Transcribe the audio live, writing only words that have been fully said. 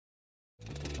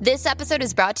This episode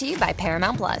is brought to you by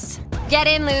Paramount Plus. Get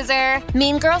in, loser!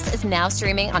 Mean Girls is now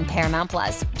streaming on Paramount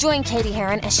Plus. Join Katie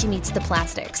Heron as she meets the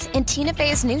plastics in Tina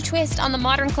Fey's new twist on the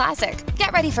modern classic.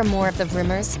 Get ready for more of the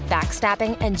rumors,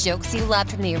 backstabbing, and jokes you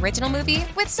loved from the original movie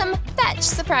with some fetch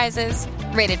surprises.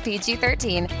 Rated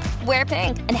PG-13. Wear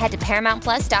pink and head to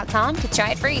ParamountPlus.com to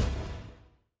try it free.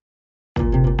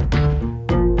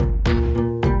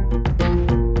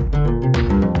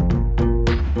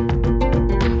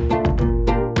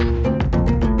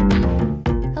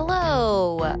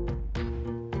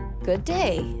 Good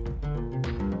day.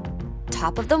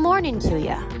 Top of the morning to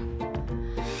ya.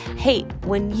 Hey,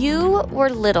 when you were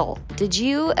little, did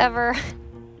you ever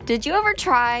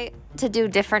try to do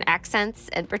different accents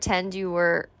and pretend you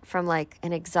were from like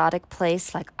an exotic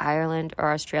place like Ireland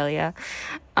or Australia?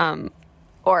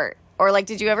 Or like,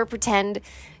 did you ever pretend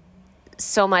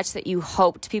so much that you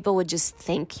hoped people would just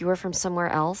think you were from somewhere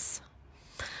else?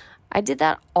 I did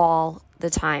that all the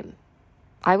time.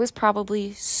 I was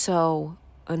probably so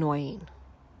annoying.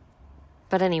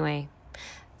 But anyway,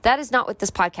 that is not what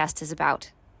this podcast is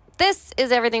about. This is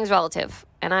Everything's Relative,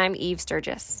 and I'm Eve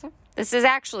Sturgis. This is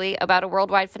actually about a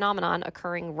worldwide phenomenon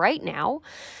occurring right now.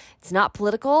 It's not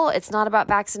political, it's not about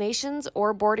vaccinations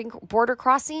or border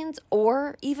crossings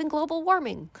or even global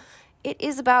warming. It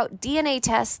is about DNA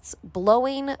tests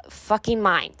blowing fucking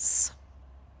minds.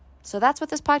 So that's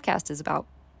what this podcast is about.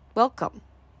 Welcome.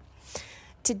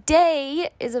 Today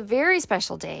is a very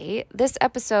special day. This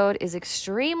episode is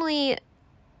extremely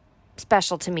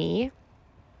special to me.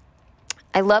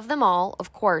 I love them all,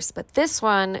 of course, but this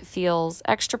one feels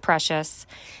extra precious,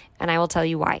 and I will tell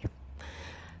you why.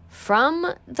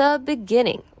 From the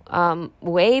beginning,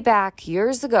 way back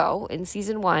years ago in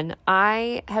season 1,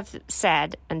 I have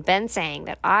said and been saying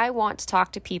that I want to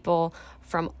talk to people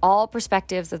from all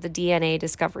perspectives of the DNA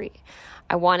discovery.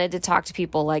 I wanted to talk to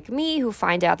people like me who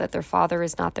find out that their father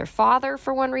is not their father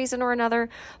for one reason or another,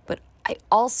 but I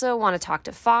also want to talk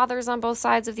to fathers on both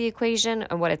sides of the equation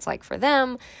and what it's like for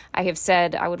them. I have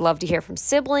said I would love to hear from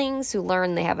siblings who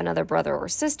learn they have another brother or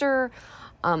sister.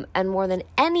 And more than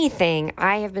anything,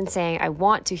 I have been saying I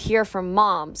want to hear from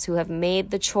moms who have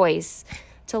made the choice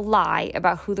to lie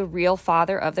about who the real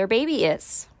father of their baby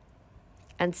is.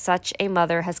 And such a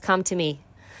mother has come to me.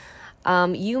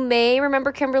 You may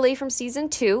remember Kimberly from season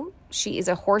 2. She is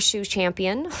a horseshoe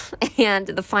champion and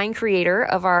the fine creator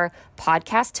of our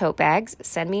podcast tote bags.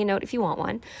 Send me a note if you want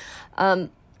one.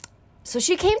 So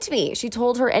she came to me. She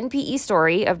told her NPE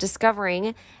story of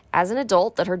discovering as an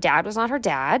adult that her dad was not her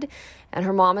dad and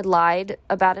her mom had lied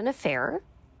about an affair.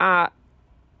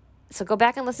 So go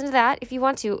back and listen to that if you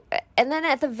want to. And then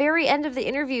at the very end of the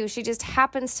interview, she just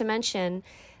happens to mention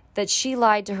that she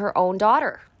lied to her own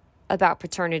daughter about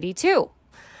paternity too.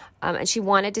 And she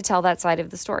wanted to tell that side of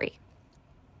the story.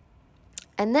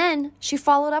 And then she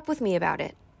followed up with me about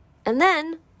it. And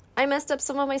then I messed up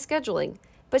some of my scheduling.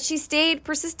 But she stayed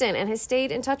persistent and has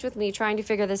stayed in touch with me trying to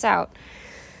figure this out.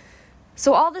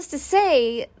 So all this to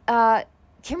say,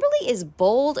 Kimberly is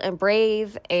bold and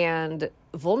brave and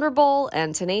vulnerable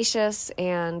and tenacious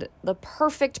and the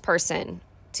perfect person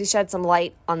to shed some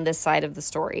light on this side of the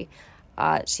story.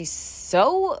 She's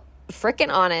so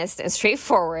freaking honest and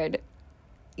straightforward.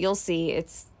 You'll see,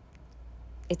 it's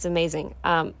amazing.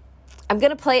 I'm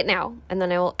gonna play it now, and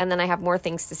then I have more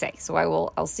things to say. So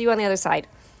I'll see you on the other side.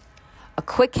 A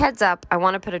quick heads up, I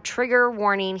want to put a trigger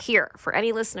warning here for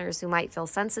any listeners who might feel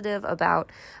sensitive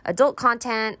about adult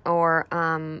content or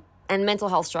and mental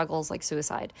health struggles like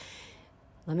suicide.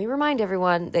 Let me remind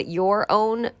everyone that your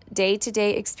own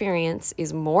day-to-day experience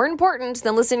is more important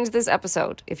than listening to this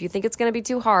episode. If you think it's going to be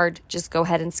too hard, just go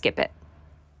ahead and skip it.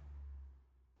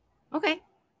 Okay.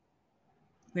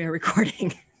 We are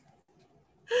recording.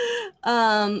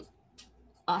 Awesome.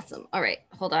 All right.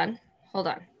 Hold on.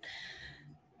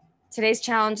 Today's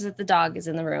challenge is that the dog is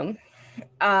in the room.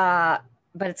 But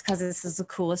it's because this is the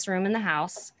coolest room in the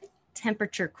house.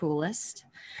 Temperature coolest.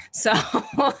 So,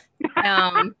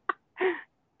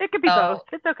 it could be both.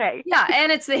 It's okay. Yeah,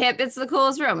 and it's the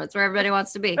coolest room. It's where everybody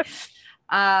wants to be.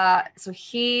 So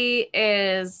he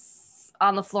is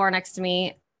on the floor next to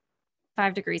me.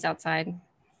 5 degrees outside.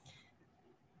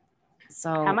 So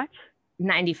how much?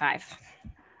 95.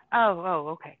 Oh,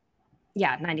 okay.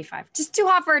 Yeah, 95. Just too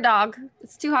hot for a dog.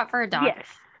 It's too hot for a dog. Yes.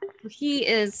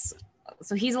 He's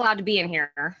allowed to be in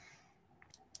here.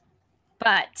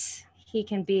 But he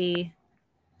can be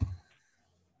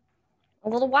a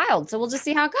little wild. So we'll just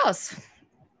see how it goes.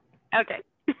 Okay.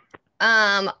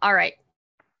 All right.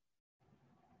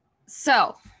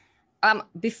 So,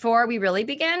 before we really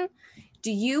begin,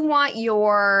 do you want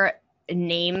your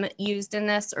name used in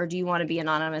this, or do you want to be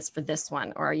anonymous for this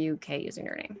one, or are you okay using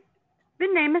your name? The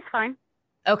name is fine.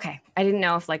 Okay. I didn't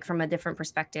know if like from a different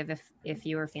perspective, if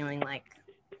you were feeling like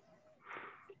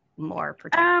more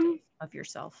protective of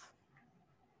yourself.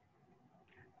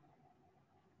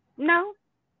 No,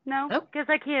 Nope. because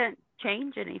I can't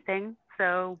change anything.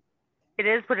 So it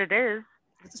is what it is.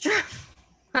 That's true.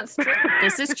 That's true.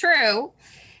 This is true.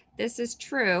 This is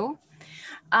true.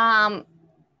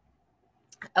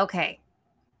 Okay.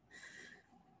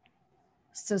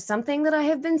 So something that I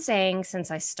have been saying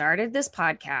since I started this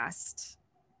podcast,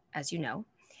 as you know,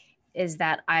 is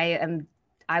that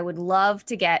I would love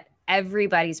to get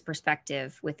everybody's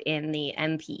perspective within the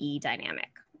MPE dynamic.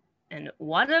 And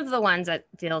one of the ones that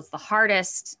feels the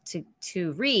hardest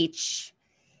to reach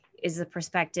is the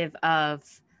perspective of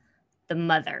the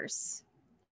mothers.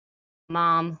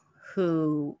 Mom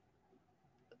who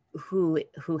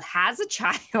has a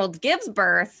child, gives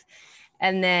birth,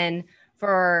 and then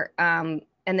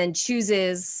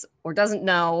chooses or doesn't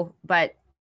know, but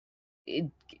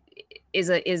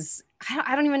is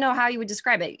I don't even know how you would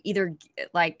describe it. Either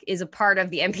like is a part of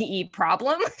the NPE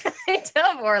problem, kind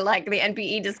of, or like the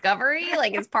NPE discovery,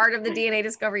 like it's part of the DNA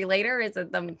discovery later. Is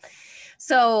it them?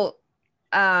 So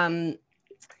it's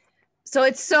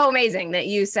so amazing that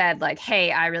you said like,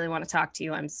 hey, I really want to talk to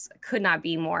you. Could not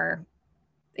be more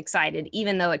excited,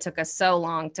 even though it took us so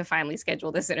long to finally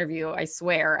schedule this interview. I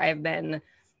swear I've been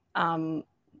so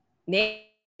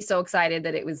excited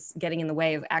that it was getting in the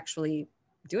way of actually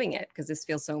doing it, because this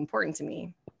feels so important to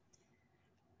me,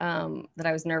 that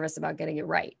I was nervous about getting it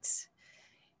right.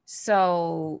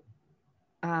 So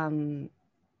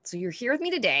you're here with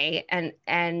me today, and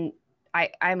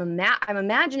I'm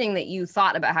imagining that you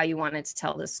thought about how you wanted to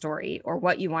tell this story or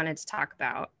what you wanted to talk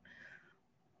about.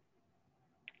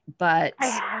 But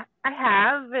I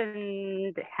have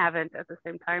and haven't at the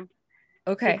same time.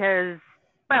 Okay. Because,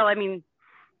 well, I mean,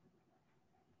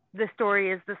 the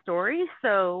story is the story,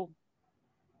 so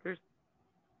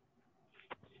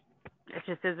it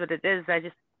just is what it is.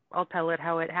 I'll tell it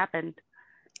how it happened.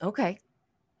 Okay,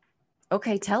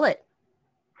 tell it.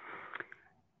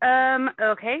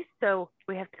 Okay, so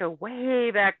we have to go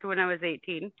way back to when I was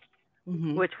 18,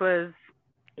 which was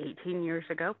 18 years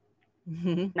ago,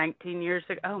 19 years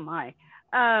ago. Oh my.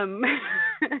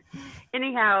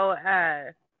 Anyhow,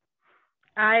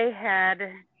 I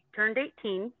had turned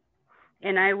 18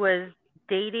 and I was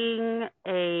dating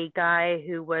a guy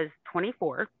who was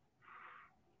 24,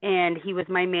 and he was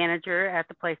my manager at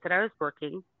the place that I was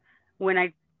working. When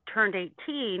I turned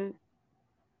 18,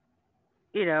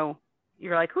 you know,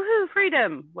 you're like, woohoo,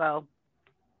 freedom. Well,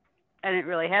 I didn't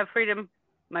really have freedom.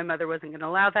 My mother wasn't going to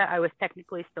allow that. I was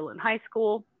technically still in high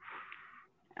school.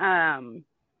 So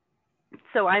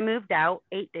I moved out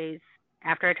 8 days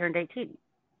after I turned 18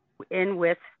 in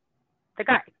with the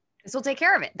guy. This will take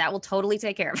care of it. That will totally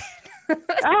take care of it.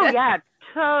 Oh, yeah,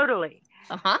 totally.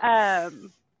 Uh-huh.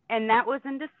 And that was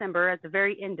in December, at the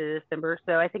very end of December.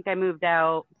 So I think I moved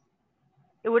out.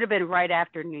 It would have been right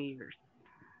after New Year's.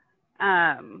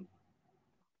 I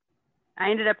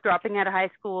ended up dropping out of high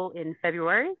school in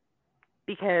February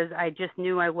because I just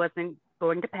knew I wasn't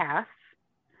going to pass.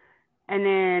 And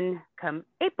then come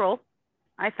April,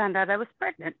 I found out I was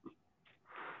pregnant.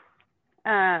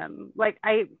 I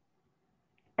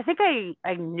think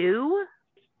I knew,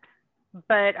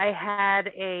 but I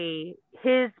had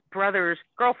his brother's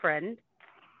girlfriend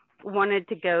wanted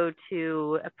to go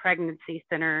to a pregnancy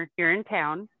center here in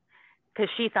town because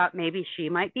she thought maybe she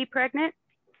might be pregnant.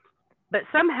 But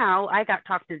somehow I got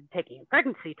talked into taking a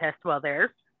pregnancy test while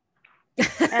there.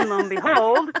 And lo and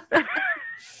behold,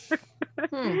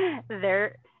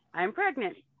 there I'm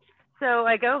pregnant. So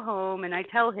I go home and I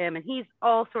tell him, and he's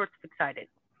all sorts of excited.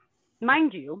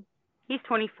 Mind you, he's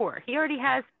 24. He already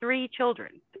has 3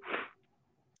 children.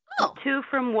 Oh. 2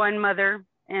 from one mother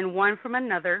and 1 from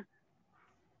another.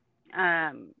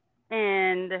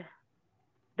 And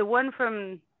the one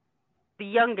from the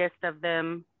youngest of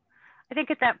them, I think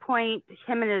at that point,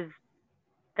 him and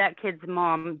that kid's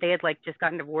mom, they had like just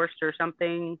gotten divorced or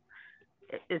something.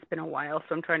 It's been a while,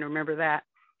 so I'm trying to remember that.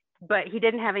 But he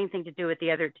didn't have anything to do with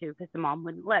the other 2 because the mom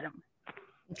wouldn't let him.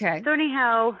 Okay. So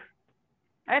anyhow,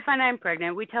 I find I'm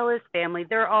pregnant. We tell his family.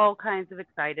 They're all kinds of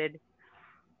excited.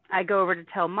 I go over to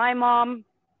tell my mom,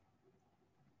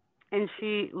 and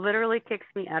she literally kicks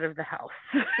me out of the house.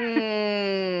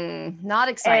 Not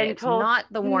excited.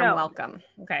 Not the warm welcome.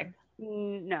 Okay.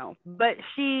 No, but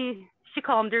she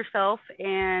calmed herself,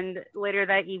 and later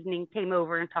that evening came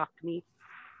over and talked to me.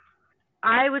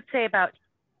 I would say about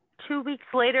 2 weeks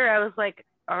later, I was like,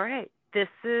 all right, this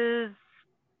is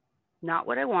not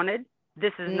what I wanted.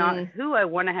 This is not who I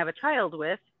want to have a child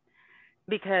with,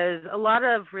 because a lot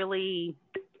of really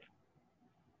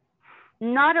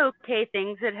not okay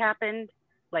things had happened,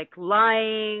 like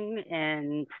lying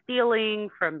and stealing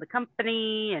from the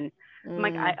company. And I'm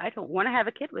like, I don't want to have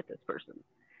a kid with this person.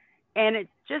 And it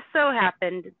just so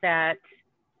happened that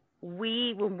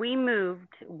when we moved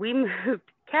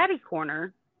catty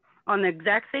corner on the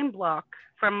exact same block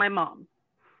from my mom.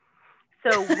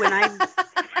 So when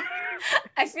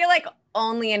I feel like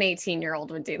only an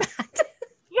 18-year-old would do that.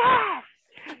 Yes.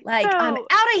 Like, so, I'm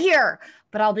out of here,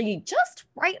 but I'll be just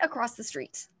right across the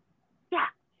street. Yeah.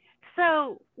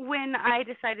 So when I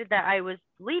decided that I was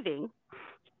leaving,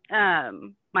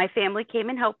 my family came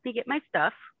and helped me get my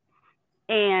stuff.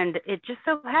 And it just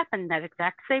so happened that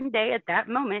exact same day at that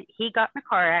moment, he got in a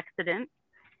car accident,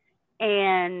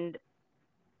 and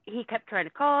he kept trying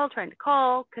to call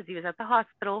because he was at the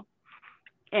hospital,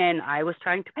 and I was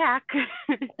trying to pack.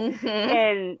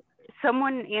 And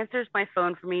someone answers my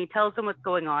phone for me, tells him what's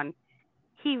going on.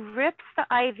 He rips the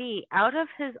IV out of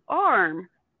his arm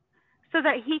so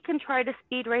that he can try to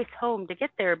speed race home to get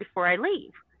there before I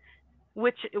leave,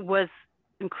 which was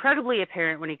incredibly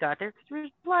apparent when he got there because there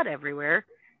was blood everywhere.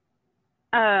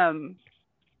 And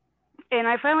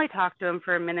I finally talked to him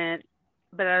for a minute,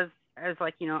 but I was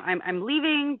like, I'm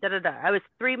leaving, I was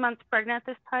 3 months pregnant at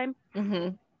this time.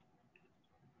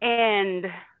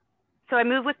 And so I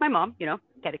moved with my mom,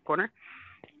 catty corner.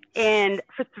 And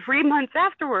for 3 months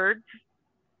afterwards,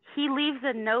 he leaves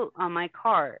a note on my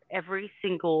car every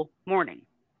single morning.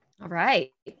 All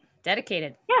right.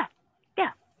 Dedicated. Yeah.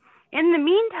 In the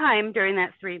meantime, during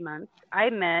that 3 months, I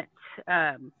met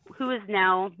who is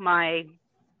now my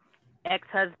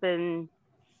ex-husband,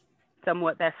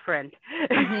 somewhat best friend.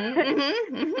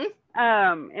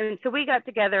 And so we got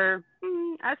together.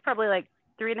 I was probably like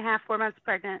 3.5, 4 months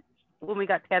pregnant when we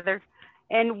got together,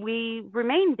 and we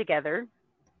remained together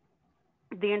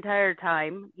the entire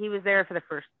time. He was there for the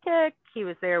first kick. He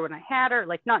was there when I had her,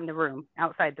 like not in the room,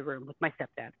 outside the room with my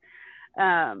stepdad.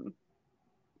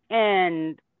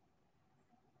 And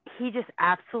he just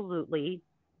absolutely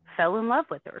fell in love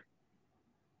with her.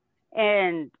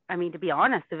 And I mean, to be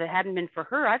honest, if it hadn't been for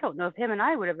her, I don't know if him and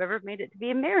I would have ever made it to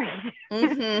being married.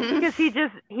 Because he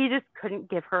just couldn't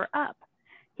give her up.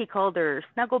 He called her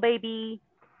Snuggle Baby,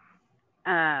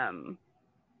 from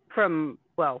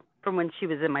when she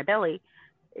was in my belly.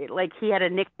 Like he had a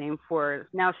nickname for her.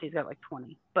 Now she's got like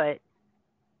 20. But,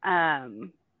 after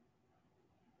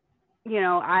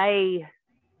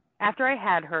I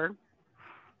had her,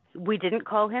 we didn't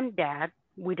call him Dad.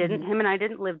 Him and I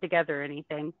didn't live together or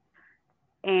anything.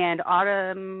 And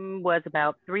Autumn was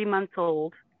about 3 months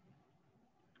old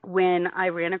when I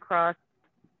ran across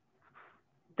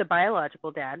the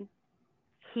biological dad.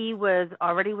 He was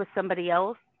already with somebody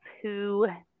else who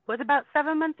was about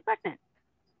 7 months pregnant.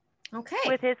 Okay.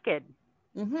 With his kid.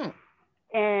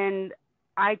 And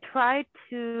I tried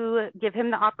to give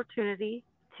him the opportunity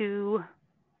to,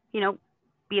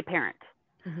 be a parent.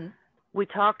 We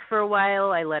talked for a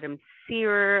while. I let him see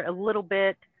her a little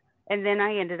bit. And then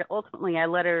I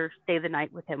let her stay the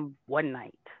night with him one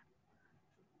night.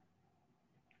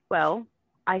 Well,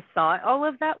 I thought all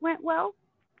of that went well.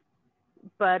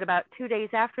 But about 2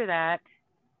 days after that,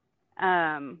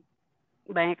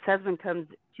 my ex-husband comes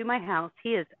to my house.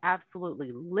 He is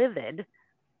absolutely livid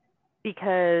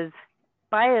because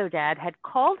Biodad had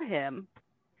called him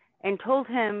and told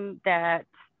him that,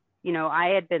 I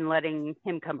had been letting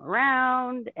him come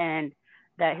around and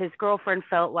that his girlfriend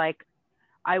felt like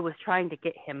I was trying to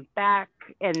get him back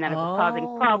and that it was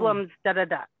causing problems,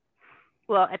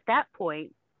 Well, at that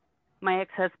point, my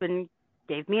ex-husband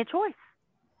gave me a choice.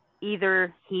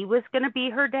 Either he was going to be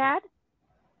her dad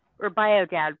or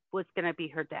Biodad was going to be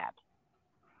her dad.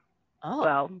 Oh,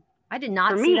 well, I did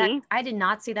not see that. I did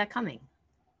not see that coming.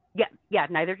 Yeah,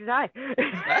 neither did I.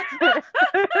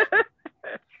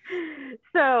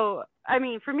 So, I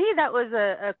mean, for me, that was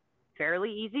a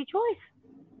fairly easy choice.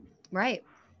 Right.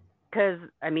 Because,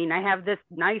 I mean, I have this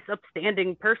nice,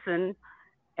 upstanding person,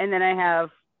 and then I have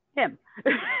him.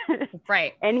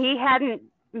 Right. And he hadn't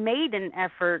made an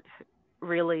effort,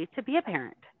 really, to be a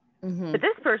parent. But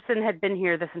this person had been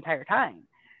here this entire time.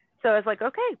 So I was like,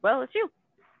 okay, well, it's you.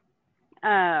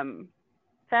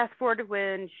 Fast forward to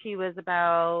when she was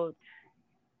about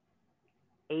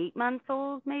 8 months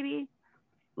old, maybe.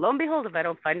 Lo and behold, if I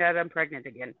don't find out I'm pregnant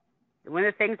again. One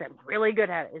of the things I'm really good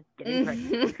at is getting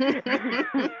pregnant.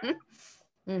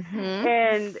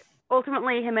 And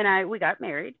ultimately, him and I, we got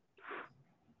married.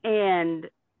 And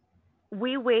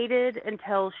we waited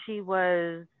until she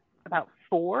was about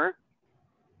 4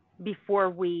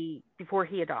 before he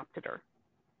adopted her.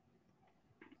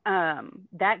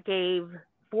 That gave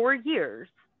 4 years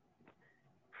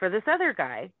for this other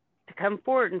guy to come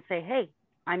forward and say, hey,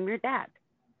 I'm your dad.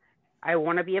 I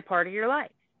want to be a part of your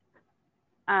life.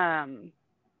 Him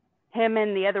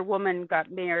and the other woman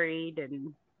got married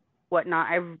and whatnot.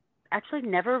 I've actually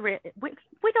never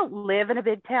we don't live in a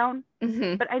big town,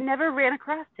 but I never ran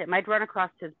across him. I'd run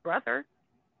across his brother,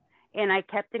 and I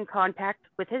kept in contact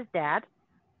with his dad.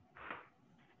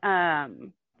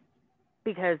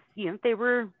 Because, they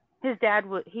were, his dad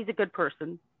he's a good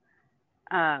person.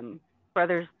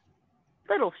 Brother's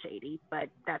a little shady, but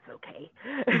that's okay.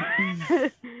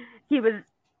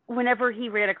 Whenever he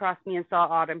ran across me and saw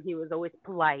Autumn, he was always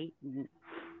polite. And,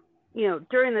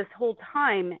 during this whole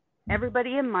time,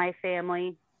 everybody in my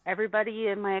family, everybody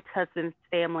in my ex-husband's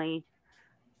family,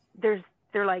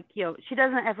 they're like, she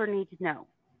doesn't ever need to know.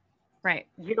 Right.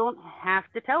 You don't have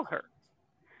to tell her.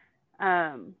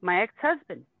 My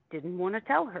ex-husband didn't want to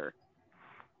tell her.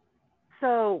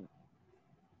 So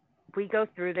we go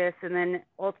through this, and then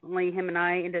ultimately him and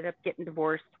I ended up getting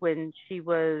divorced when she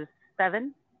was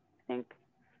 7, I think.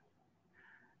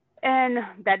 And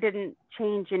that didn't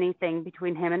change anything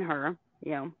between him and her,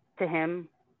 to him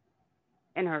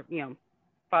and her,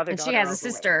 father. And she has a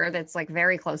sister that's like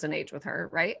very close in age with her,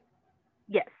 right?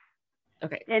 Yes.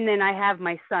 Okay. And then I have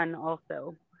my son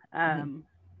also,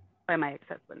 by my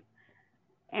ex-husband.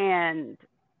 And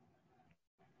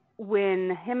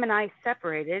when him and I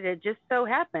separated, it just so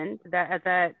happened that at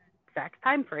that exact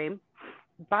time frame,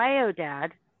 bio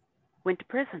dad went to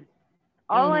prison.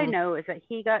 All I know is that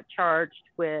he got charged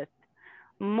with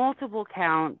multiple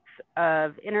counts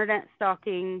of internet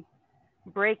stalking,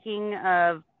 breaking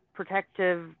of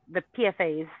the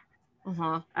PFAs,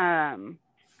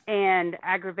 and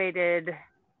aggravated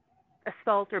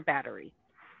assault or battery.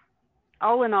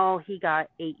 All in all, he got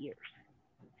 8 years.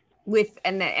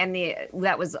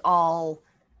 That was all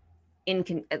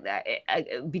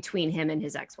between him and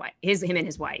his ex-wife, him and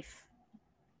his wife.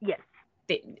 Yes,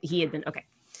 he had been okay.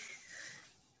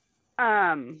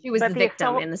 She was the victim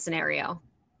assault, in the scenario.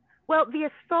 Well, the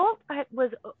assault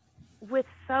was with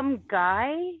some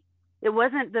guy.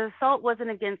 The assault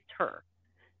wasn't against her.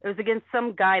 It was against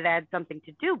some guy that had something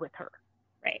to do with her.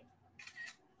 Right.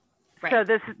 So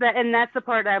and that's the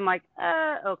part I'm like,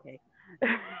 okay.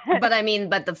 But I mean,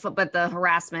 but the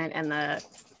harassment and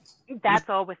that's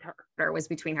all with her. Was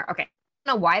between her. Okay. I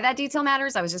don't know why that detail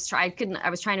matters. I was trying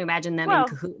to imagine them in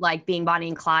cahoot, like being Bonnie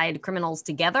and Clyde criminals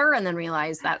together, and then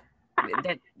realize that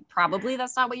probably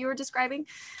that's not what you were describing.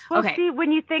 Well, okay. See,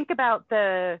 when you think about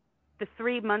the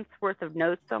 3 months worth of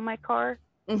notes on my car,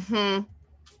 and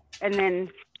then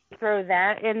throw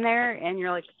that in there, and you're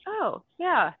like, oh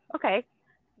yeah, okay,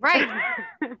 right.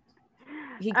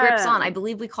 He grips on. I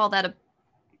believe we call that a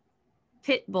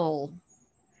pit bull.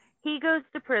 He goes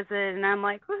to prison, and I'm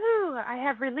like, woohoo, I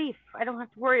have relief. I don't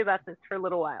have to worry about this for a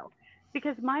little while.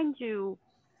 Because mind you,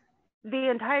 the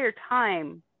entire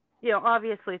time,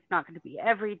 obviously it's not going to be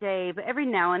every day, but every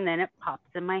now and then it pops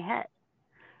in my head.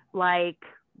 Like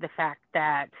the fact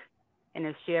that, and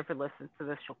if she ever listens to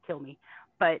this, she'll kill me,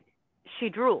 but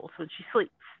she drools when she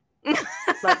sleeps.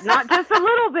 Like not just a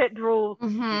little bit drools,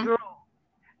 she drools.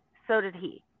 So did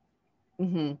he.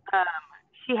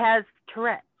 She has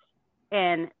Tourette's,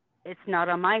 and it's not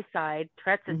on my side.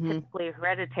 Tourette's is typically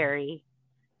hereditary,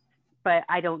 but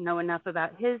I don't know enough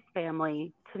about his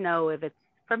family to know if it's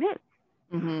from his.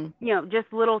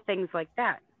 Just little things like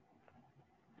that.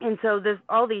 And so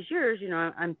all these years,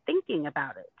 I'm thinking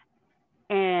about it.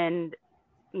 And,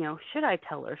 should I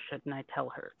tell her? Shouldn't I tell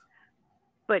her?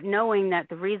 But knowing that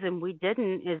the reason we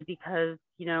didn't is because,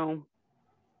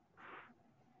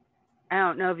 I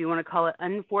don't know if you want to call it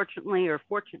unfortunately or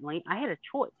fortunately, I had a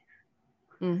choice.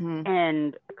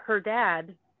 And her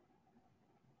dad,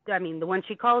 the one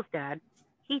she calls dad,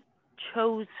 he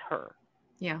chose her.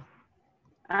 Yeah.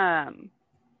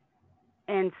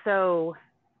 And so,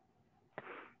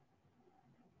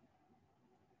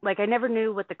 like, I never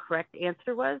knew what the correct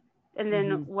answer was. And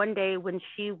then one day when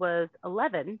she was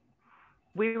 11,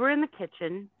 we were in the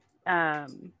kitchen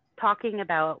talking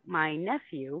about my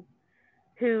nephew,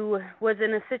 who was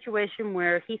in a situation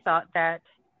where he thought that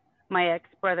my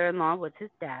ex-brother-in-law was his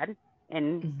dad,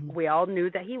 and we all knew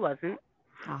that he wasn't.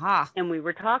 And we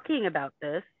were talking about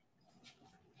this,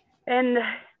 and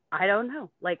I don't know,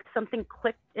 like something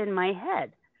clicked in my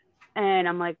head, and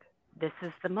I'm like, this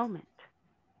is the moment.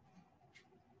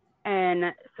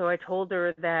 And so I told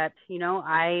her that,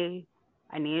 I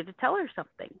needed to tell her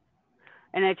something.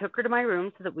 And I took her to my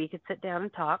room so that we could sit down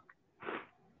and talk.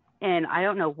 And I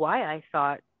don't know why I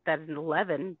thought that at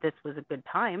 11, this was a good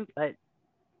time, but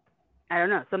I don't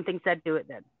know. Something said do it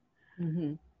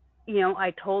then.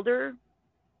 I told her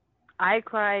I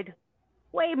cried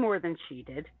way more than she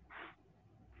did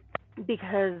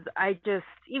because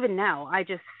even now, I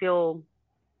just feel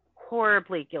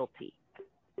horribly guilty.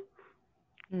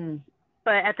 Mm.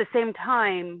 But at the same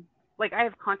time, like, I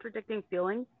have contradicting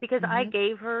feelings because I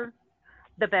gave her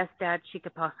the best dad she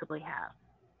could possibly have.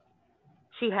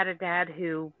 She had a dad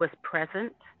who was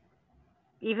present.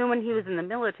 Even when he was in the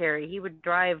military, he would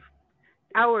drive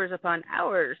hours upon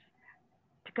hours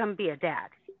to come be a dad.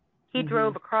 He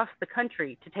drove across the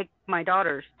country to take my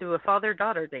daughters to a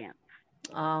father-daughter dance.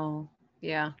 Oh,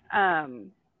 yeah.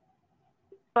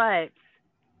 But,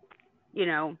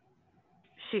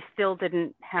 she still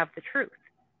didn't have the truth.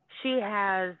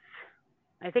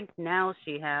 I think now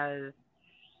she has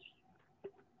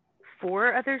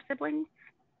 4 other siblings.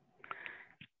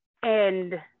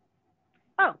 And,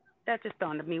 that just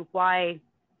dawned on me why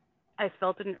I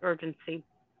felt an urgency.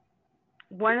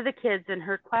 One of the kids in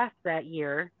her class that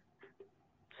year,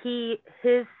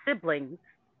 his siblings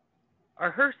are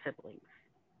her siblings.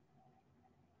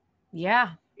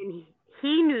 Yeah. And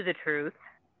he knew the truth,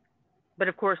 but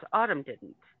of course Autumn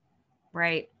didn't.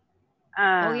 Right.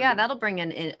 Oh yeah, that'll bring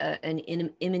an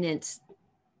imminent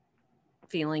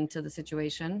feeling to the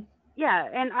situation. Yeah,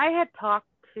 and I had talked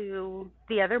to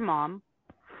the other mom.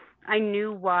 I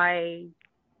knew why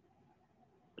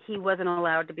he wasn't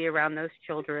allowed to be around those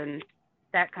children,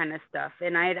 that kind of stuff.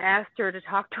 And I had asked her to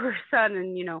talk to her son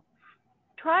and,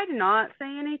 try to not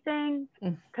say anything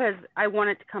because I want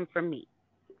it to come from me.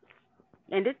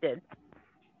 And it did.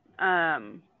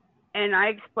 And I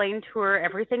explained to her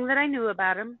everything that I knew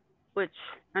about him, which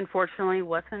unfortunately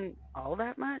wasn't all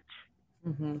that much.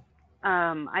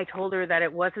 I told her that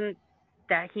it wasn't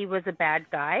that he was a bad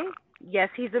guy. Yes,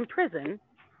 he's in prison.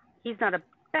 He's not a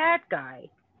bad guy.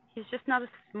 He's just not a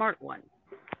smart one.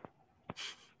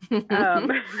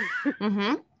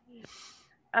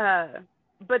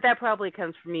 But that probably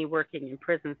comes from me working in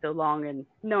prison so long and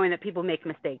knowing that people make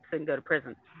mistakes and go to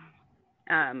prison.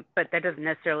 But that doesn't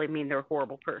necessarily mean they're a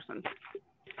horrible person.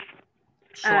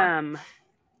 Sure.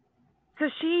 So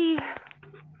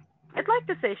I'd like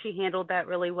to say she handled that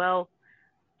really well.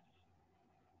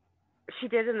 She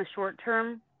did in the short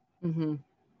term.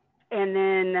 And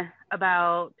then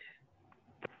about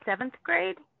 7th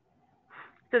grade.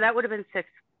 So that would have been 5th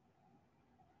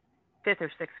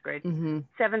or 6th grade.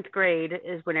 7th grade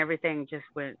is when everything just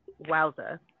went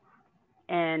wowza.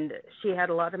 And she had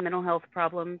a lot of mental health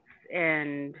problems.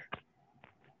 And,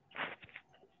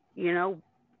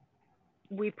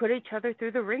 we put each other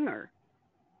through the ringer.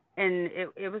 And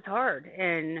it was hard.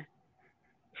 And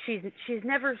she's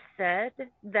never said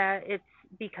that it's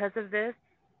because of this.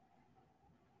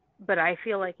 But I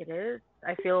feel like it is.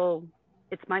 I feel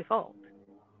it's my fault.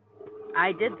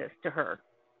 I did this to her.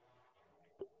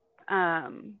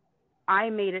 I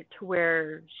made it to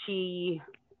where she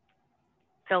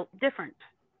felt different.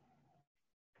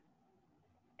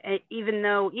 Even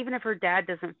if her dad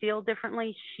doesn't feel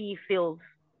differently, she feels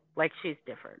like she's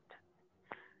different.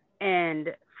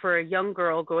 And for a young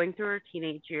girl going through her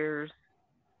teenage years,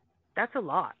 that's a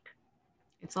lot.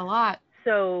 It's a lot.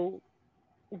 So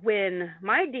when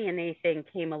my DNA thing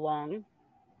came along,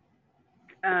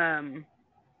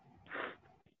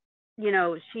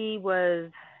 she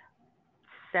was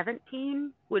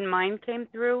 17 when mine came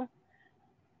through.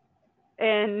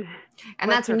 And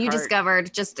that's when you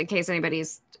discovered, just in case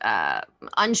anybody's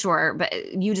unsure, but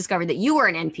you discovered that you were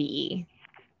an NPE.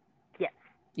 Yes.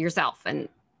 Yourself. And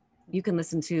you can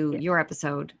listen to your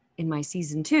episode in my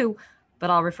season 2, but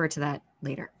I'll refer to that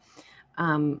later.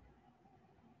 So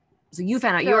you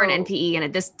found out you were an NPE, and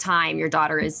at this time your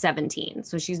daughter is 17.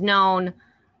 So she's known,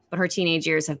 but her teenage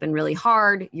years have been really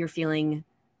hard. You're feeling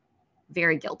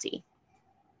very guilty.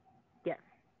 Yes.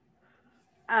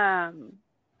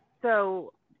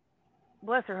 So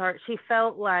bless her heart, she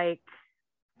felt like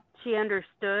she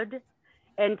understood.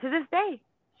 And to this day,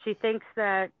 she thinks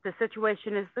that the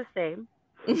situation is the same.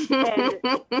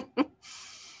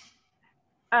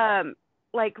 And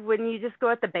like when you just go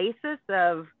at the basis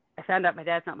of, I found out my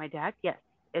dad's not my dad. Yes,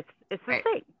 it's the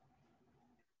same.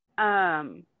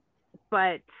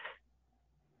 But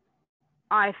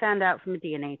I found out from a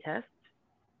DNA test.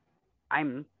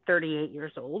 I'm 38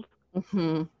 years old.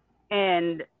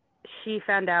 And she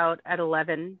found out at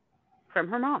 11 from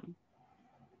her mom.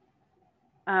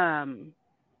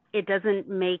 It doesn't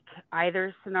make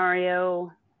either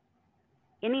scenario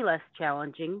any less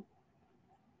challenging.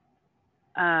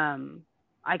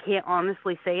 I can't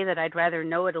honestly say that I'd rather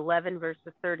know at 11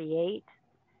 versus 38.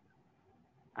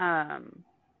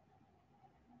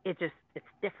 It's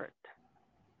different.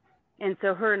 And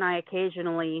so her and I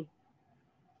occasionally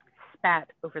spat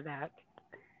over that.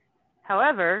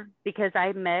 However, because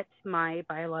I met my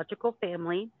biological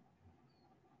family,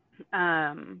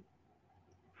 and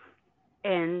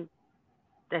I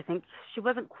think she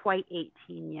wasn't quite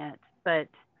 18 yet, but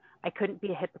I couldn't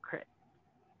be a hypocrite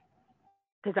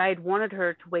because I had wanted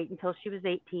her to wait until she was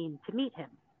 18 to meet him.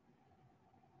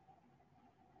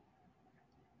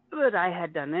 But I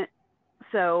had done it.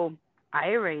 So I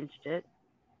arranged it,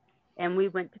 and we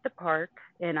went to the park,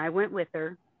 and I went with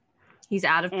her. He's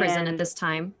out of prison at this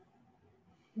time.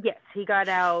 Yes, he got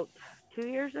out 2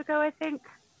 years ago, I think.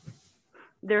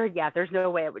 There's no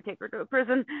way I would take her to a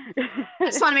prison. I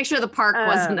just want to make sure the park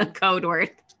wasn't a code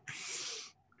word.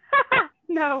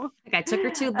 No. Like I took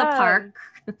her to the park.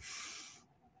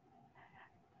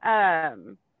 I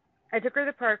took her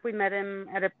to the park. We met him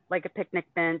at a picnic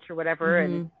bench or whatever,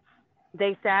 and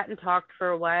they sat and talked for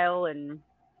a while, and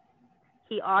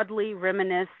he oddly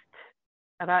reminisced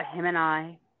about him and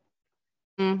I.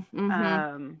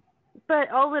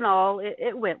 But all in all,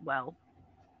 it went well.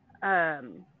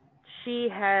 She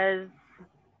has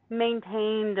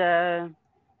maintained a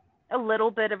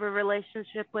little bit of a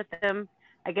relationship with him.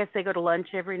 I guess they go to lunch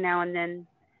every now and then.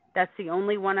 That's the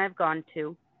only one I've gone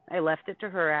to. I left it to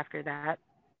her after that.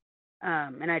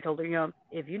 And I told her,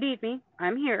 if you need me,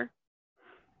 I'm here.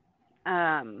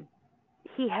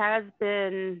 He has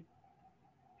been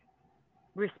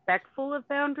respectful of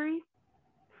boundaries.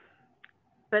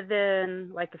 But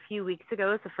then, like a few weeks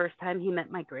ago, it's the first time he met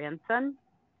my grandson.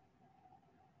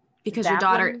 Because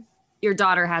your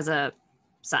daughter has a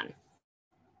son.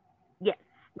 Yes.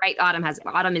 Right?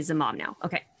 Autumn is a mom now.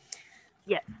 Okay.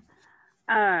 Yes.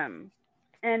 And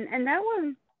that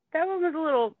one was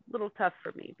a little tough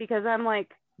for me because I'm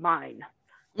like, mine.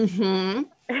 Mm-hmm.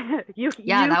 you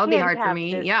that would be hard for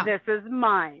me. This, yeah. This is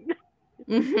mine.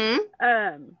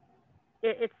 Mm-hmm.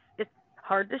 It's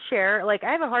hard to share. Like,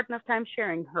 I have a hard enough time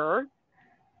sharing her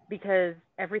because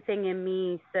everything in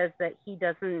me says that he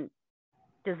doesn't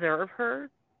deserve her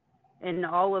and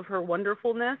all of her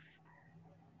wonderfulness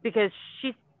because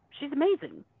she's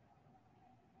amazing.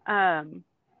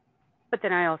 But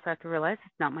then I also have to realize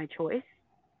it's not my choice.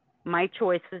 My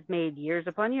choice was made years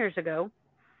upon years ago.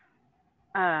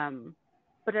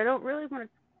 But I don't really want to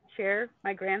share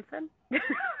my grandson.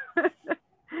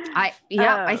 I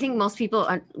think most people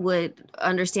would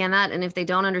understand that, and if they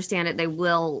don't understand it, they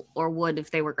will or would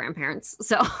if they were grandparents.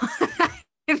 So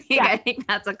I think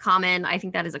that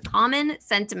is a common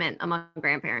sentiment among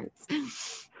grandparents.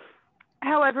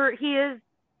 However, he is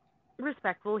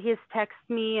respectful. He has texted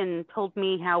me and told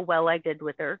me how well I did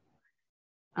with her.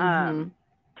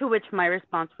 To which my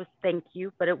response was thank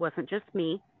you, but it wasn't just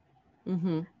me.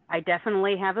 I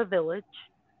definitely have a village.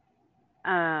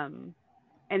 And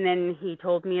then he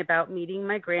told me about meeting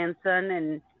my grandson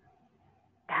and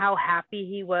how happy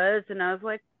he was. And I was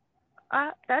like,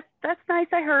 that's nice.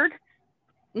 I heard.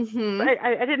 But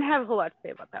I didn't have a whole lot to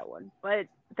say about that one, but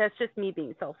that's just me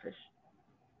being selfish.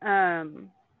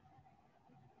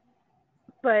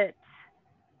 But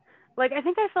like, I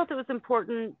think I felt it was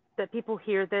important that people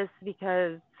hear this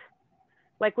because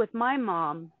like with my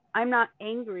mom, I'm not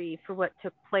angry for what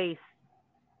took place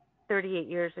 38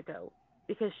 years ago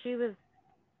because she was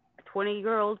a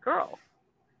 20-year-old girl.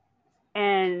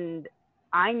 And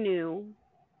I knew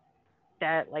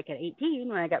that like at 18,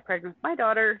 when I got pregnant with my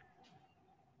daughter,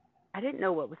 I didn't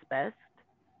know what was best.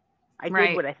 I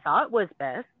did what I thought was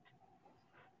best.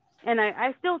 And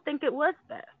I still think it was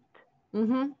best.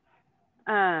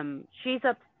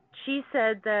 She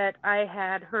said that I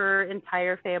had her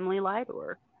entire family lie to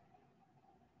her.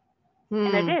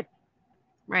 And I did.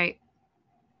 Right.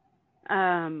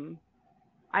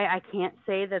 I can't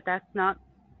say that's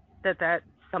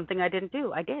something I didn't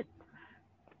do. I did.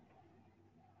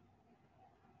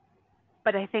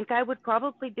 But I think I would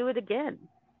probably do it again.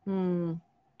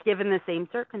 Given the same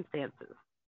circumstances.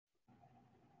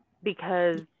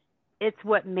 Because it's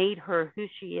what made her who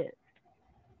she is.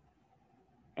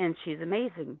 And she's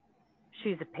amazing.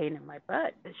 She's a pain in my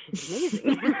butt, but she's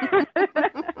amazing.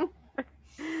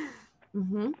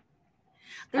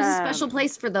 There's a special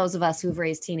place for those of us who've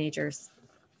raised teenage girls.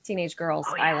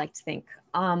 Oh, yeah. I like to think.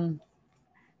 It's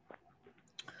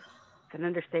an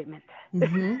understatement.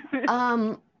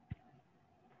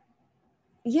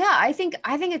 Yeah, I think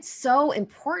it's so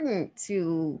important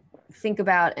to think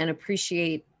about and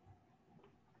appreciate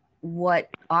what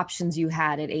options you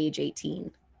had at age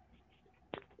 18.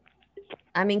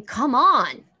 I mean, come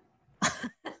on.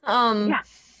 And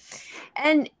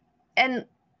I'm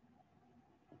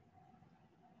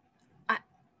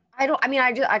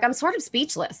sort of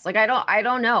speechless. Like, I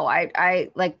don't know. I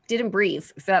like didn't breathe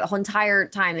for that whole entire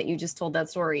time that you just told that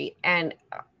story. And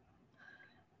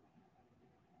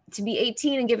to be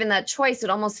 18 and given that choice, it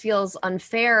almost feels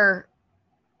unfair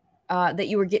that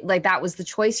you were like, that was the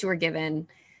choice you were given.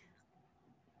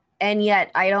 And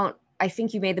yet I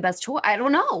think you made the best choice. I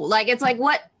don't know. Like, it's like,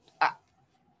 what?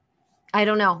 I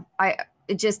don't know.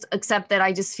 Just accept that.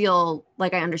 I just feel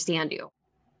like I understand you.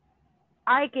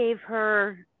 I gave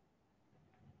her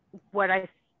I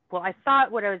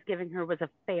thought what I was giving her was a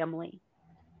family.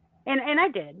 And I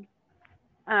did.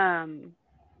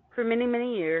 For many,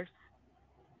 many years.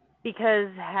 Because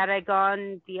had I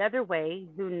gone the other way,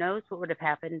 who knows what would have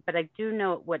happened, but I do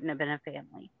know it wouldn't have been a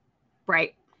family.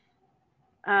 Right.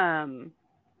 I'm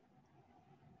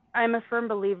a firm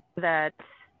believer that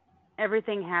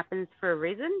everything happens for a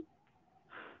reason.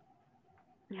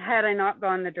 Had I not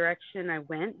gone the direction I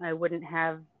went, I wouldn't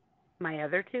have my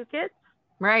other two kids.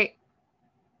 Right.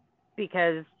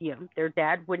 Because, their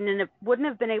dad wouldn't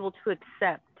have been able to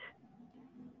accept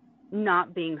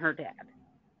not being her dad.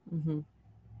 Mm-hmm.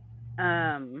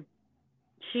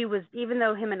 She was, even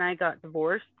though him and I got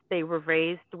divorced, they were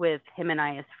raised with him and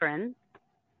I as friends.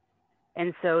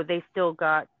 And so they still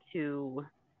got to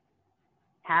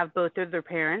have both of their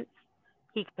parents.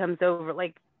 He comes over,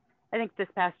 like, I think this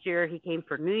past year he came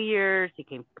for New Year's, he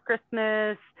came for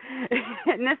Christmas,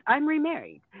 and I'm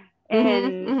remarried.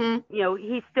 And,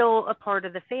 he's still a part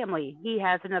of the family. He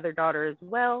has another daughter as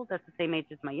well. That's the same age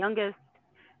as my youngest.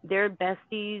 They're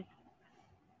besties.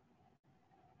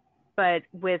 But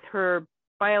with her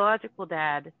biological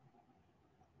dad,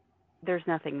 there's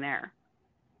nothing there.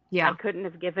 Yeah. I couldn't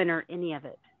have given her any of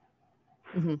it.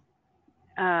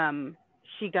 Mm-hmm.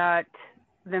 She got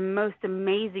the most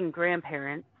amazing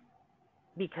grandparents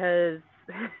because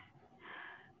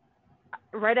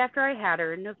right after I had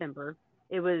her in November,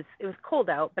 it was cold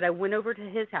out, but I went over to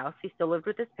his house. He still lived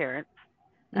with his parents,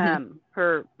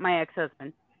 my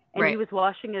ex-husband, and he was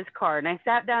washing his car. And I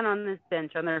sat down on this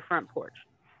bench on their front porch.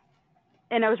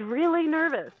 And I was really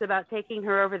nervous about taking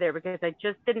her over there because I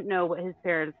just didn't know what his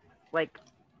parents, like,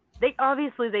 they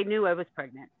knew I was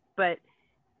pregnant, but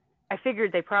I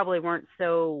figured they probably weren't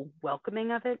so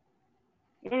welcoming of it.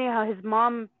 Anyhow, his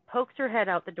mom pokes her head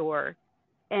out the door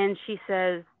and she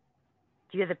says,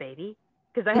 "Do you have a baby?"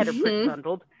 Because I had her pretty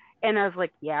bundled. And I was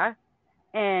like, "Yeah."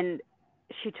 And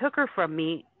she took her from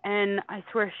me, and I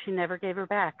swear she never gave her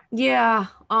back. Yeah.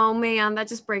 Oh, man, that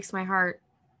just breaks my heart.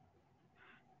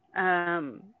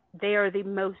 They are the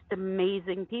most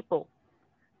amazing people,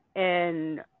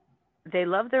 and they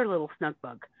love their little snug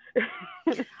bug.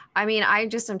 I mean, I'm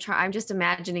just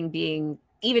imagining being,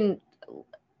 even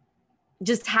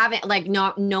just having, like,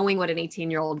 not knowing what an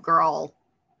 18-year-old girl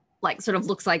like sort of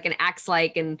looks like and acts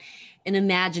like, and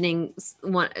imagining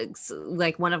one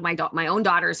of my own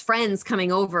daughter's friends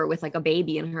coming over with like a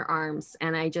baby in her arms.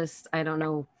 And I don't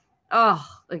know. Oh,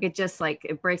 like, it just, like,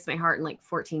 it breaks my heart in like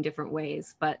 14 different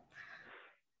ways. But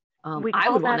I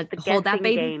would want to hold that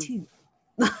baby too.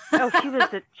 Oh,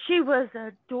 she was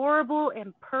adorable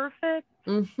and perfect.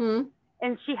 Mm-hmm.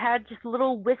 And she had just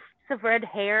little wisps of red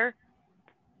hair.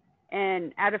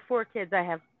 And out of 4 kids, I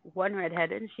have 1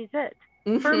 redhead, and she's it.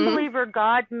 Mm-hmm. Firm believer,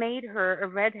 God made her a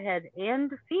redhead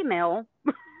and female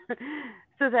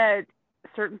so that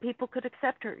certain people could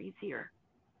accept her easier.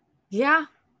 Yeah,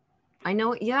 I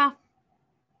know. Yeah.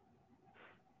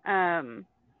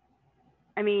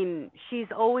 I mean, she's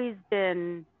always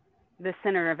been the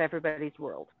center of everybody's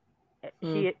world.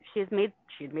 She had made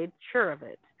sure of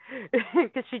it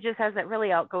because she just has that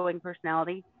really outgoing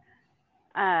personality.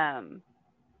 And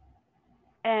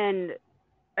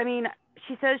I mean,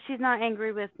 she says she's not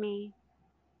angry with me.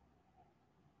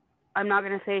 I'm not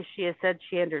going to say she has said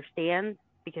she understands,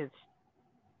 because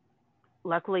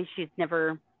luckily she's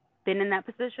never been in that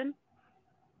position.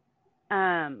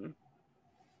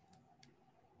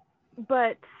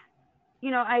 But,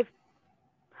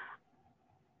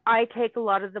 I take a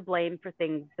lot of the blame for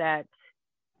things that,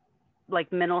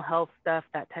 like mental health stuff,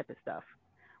 that type of stuff.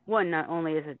 One, not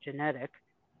only is it genetic,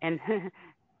 and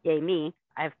yay me,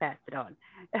 I've passed it on.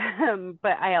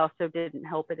 But I also didn't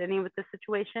help it any with the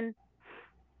situation.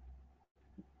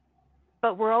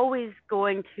 But we're always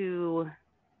going to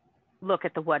look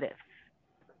at the what if.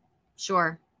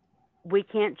 Sure. We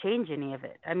can't change any of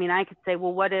it. I mean, I could say,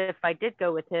 well, what if I did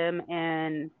go with him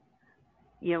and,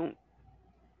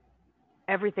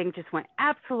 everything just went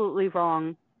absolutely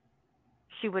wrong?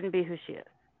 She wouldn't be who she is.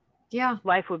 Yeah.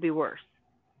 Life would be worse.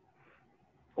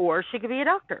 Or she could be a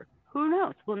doctor. Who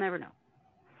knows? We'll never know.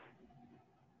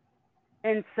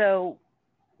 And so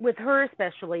with her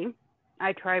especially,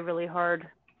 I try really hard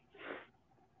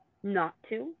not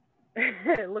to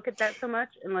look at that so much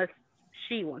unless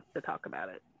she wants to talk about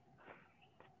it.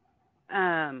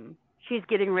 She's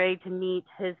getting ready to meet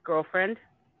his girlfriend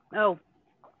Oh,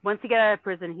 once he got out of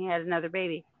prison, he had another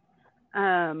baby.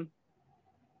 Yeah.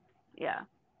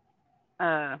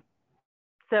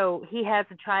 So he has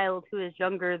a child who is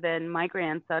younger than my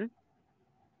grandson.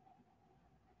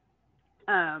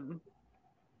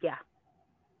 Yeah.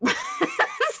 Sorry,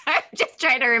 I'm just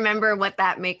trying to remember what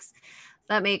that makes.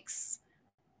 That makes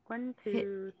 1,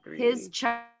 2, 3. His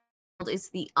child is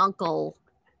the uncle.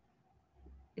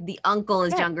 The uncle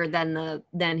is younger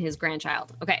than his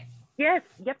grandchild. Okay. Yes.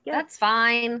 Yep. That's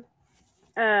fine.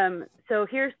 So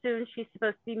here soon she's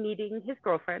supposed to be meeting his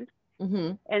girlfriend.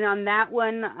 Mm-hmm. And on that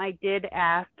one, I did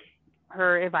ask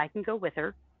her if I can go with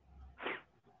her.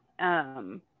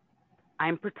 I'm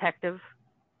protective,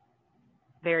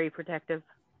 very protective.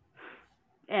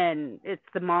 And it's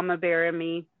the mama bear in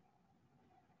me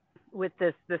with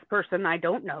this person I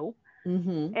don't know.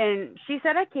 Mm-hmm. And she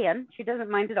said I can. She doesn't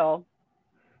mind at all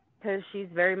because she's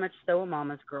very much so a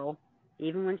mama's girl.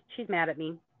 Even when she's mad at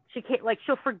me, she can't, like,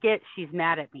 she'll forget she's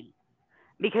mad at me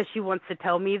because she wants to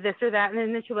tell me this or that,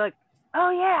 and then she'll be like,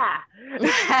 "Oh yeah,"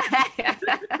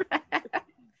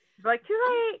 like, "Too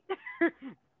late,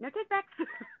 no take backs."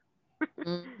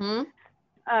 Mm-hmm.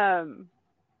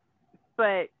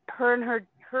 But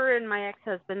her and my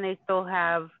ex-husband, they still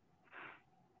have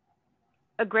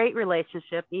a great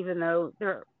relationship, even though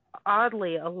they're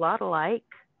oddly a lot alike.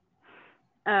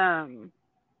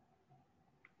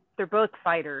 They're both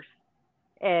fighters,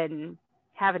 and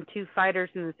having two fighters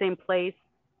in the same place,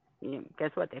 you know,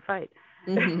 guess what? They fight.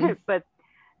 Mm-hmm. But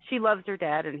she loves her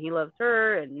dad, and he loves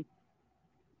her, and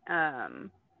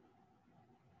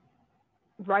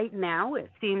right now it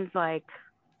seems like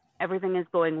everything is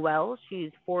going well.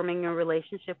 She's forming a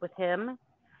relationship with him.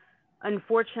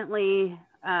 Unfortunately,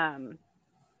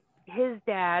 his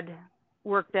dad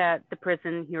worked at the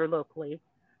prison here locally,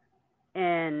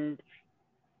 and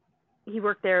he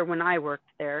worked there when I worked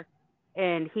there,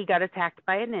 and he got attacked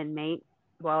by an inmate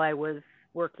while I was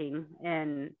working,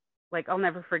 and like, I'll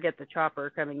never forget the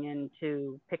chopper coming in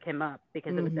to pick him up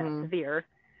because it was that severe.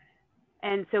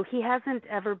 And so he hasn't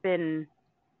ever been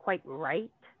quite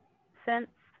right since,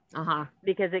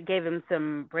 because it gave him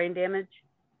some brain damage.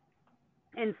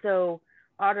 And so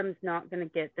Autumn's not going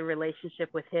to get the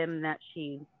relationship with him that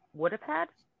she would have had.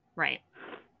 Right.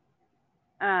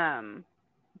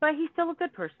 But he's still a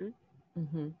good person.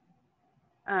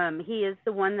 Mm-hmm. He is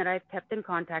the one that I've kept in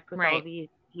contact with all these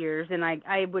years, and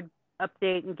I would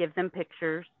update and give them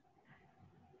pictures,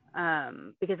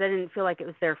 because I didn't feel like it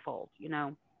was their fault, you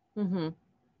know. Mm-hmm.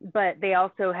 But they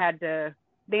also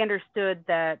they understood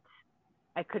that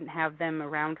I couldn't have them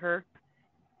around her.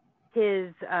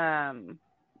 His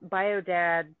bio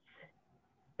dad's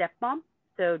stepmom,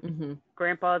 so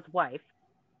grandpa's wife,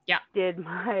 did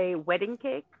my wedding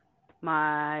cake,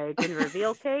 my dinner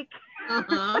reveal cake.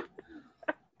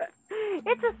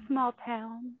 It's a small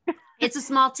town. It's a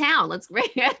small town. Let's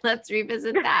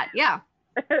revisit that. Yeah.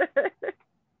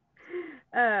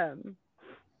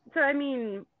 So I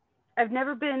mean, I've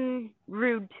never been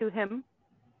rude to him.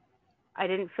 I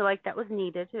didn't feel like that was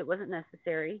needed. It wasn't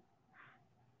necessary.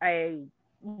 I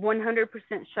 100%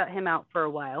 shut him out for a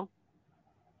while.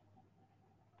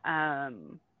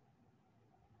 And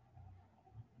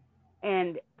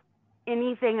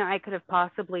anything I could have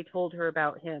possibly told her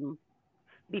about him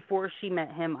before she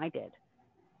met him, I did.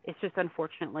 It's just,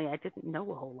 unfortunately, I didn't know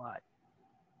a whole lot.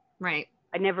 Right.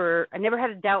 I never had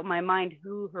a doubt in my mind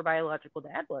who her biological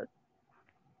dad was.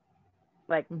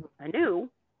 Like, I knew.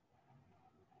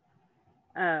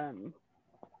 And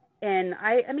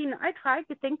I mean, I tried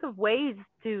to think of ways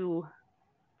to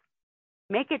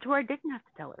make it to where I didn't have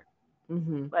to tell her.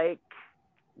 Mm-hmm. Like,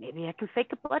 maybe I can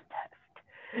fake a blood test.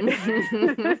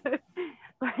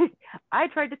 I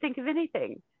tried to think of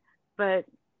anything, but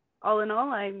all in all,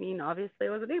 I mean, obviously I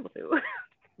wasn't able to.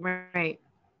 Right.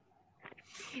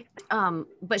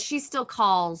 But she still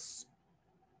calls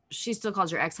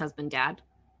your ex-husband dad.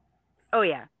 Oh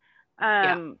yeah.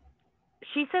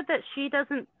 She said that she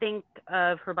doesn't think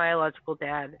of her biological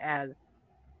dad as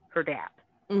her dad.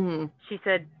 Mm-hmm. She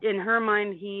said in her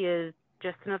mind, he is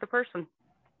just another person.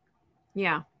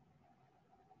 Yeah.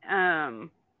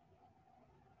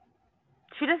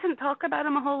 She doesn't talk about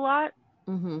him a whole lot.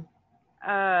 Mm-hmm.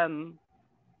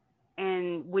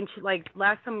 And when she, like,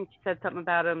 last time she said something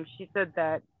about him, she said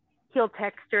that he'll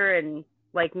text her, and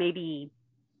like maybe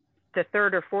the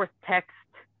third or fourth text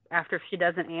after she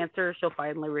doesn't answer, she'll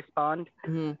finally respond.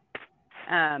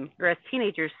 Mm-hmm. Or as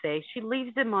teenagers say, she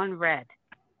leaves him on red.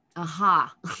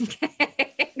 Aha.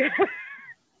 Okay.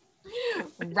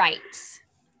 Right.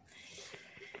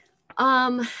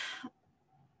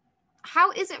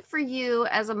 How is it for you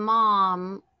as a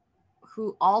mom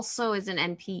who also is an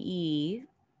NPE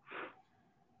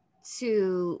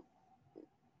to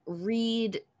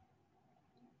read,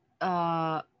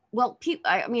 I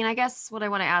mean, I guess what I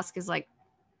want to ask is like,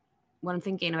 what I'm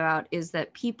thinking about is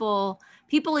that people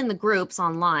in the groups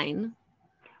online,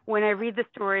 when I read the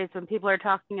stories, when people are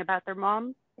talking about their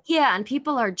moms. yeah, and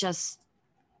people are just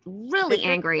really Vicious.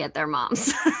 angry at their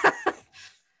moms.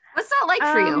 What's that like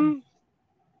for you?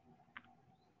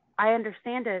 I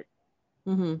understand it.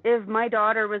 Mm-hmm. If my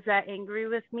daughter was that angry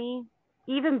with me,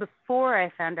 even before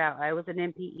I found out I was an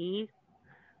NPE,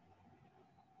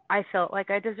 I felt like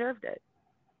I deserved it.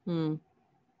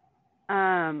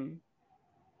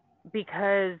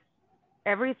 Because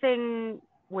everything,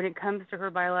 when it comes to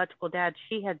her biological dad,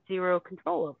 she had zero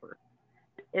control over.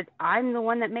 I'm the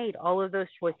one that made all of those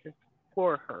choices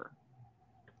for her.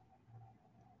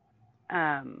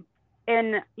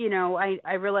 And, you know,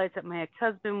 I realized that my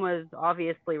ex-husband was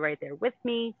obviously right there with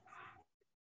me,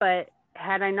 but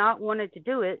had I not wanted to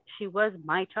do it, she was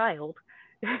my child.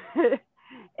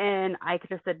 And I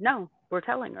could have said, no, we're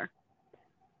telling her.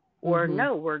 Or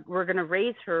no, we're going to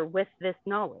raise her with this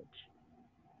knowledge.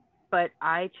 But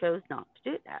I chose not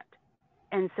to do that.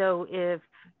 And so if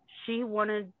she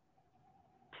wanted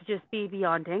to just be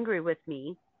beyond angry with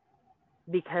me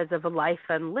because of a life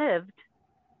unlived,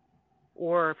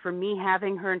 or for me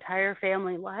having her entire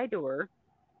family lie to her,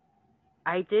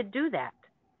 I did do that.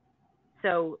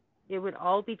 So it would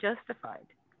all be justified.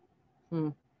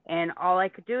 And all I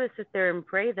could do is sit there and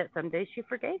pray that someday she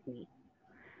forgave me.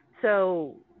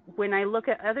 So when I look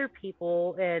at other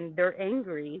people and they're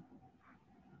angry,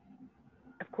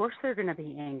 of course they're going to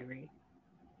be angry.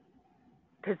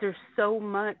 Because there's so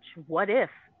much what if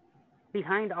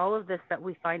behind all of this that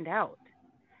we find out,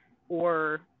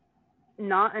 or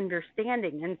not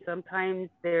understanding. And sometimes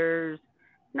there's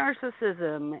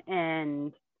narcissism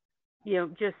and, you know,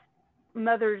 just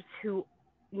mothers who,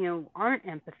 you know, aren't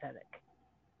empathetic.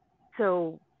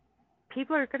 So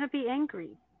people are going to be angry,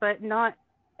 but not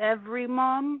every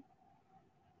mom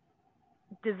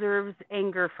deserves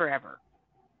anger forever.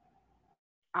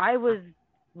 I was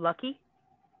lucky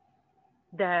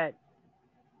that,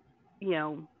 you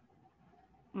know,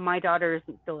 my daughter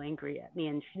isn't still angry at me,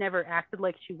 and she never acted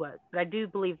like she was. But I do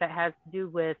believe that has to do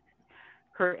with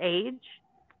her age.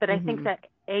 But I think that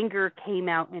anger came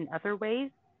out in other ways.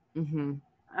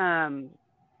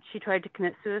 She tried to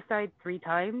commit suicide 3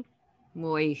 times.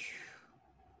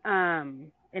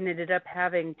 And ended up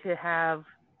having to have,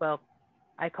 well,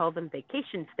 I call them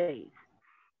vacation stays,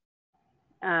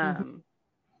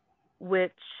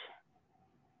 which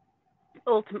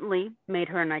ultimately made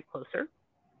her and I closer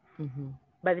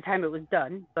by the time it was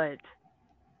done. But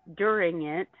during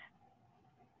it,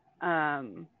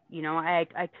 you know,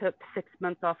 I took 6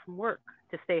 months off from work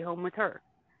to stay home with her.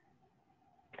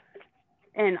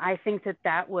 And I think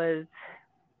that was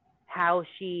how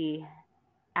she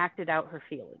acted out her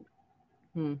feelings.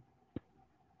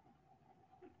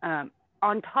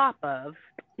 On top of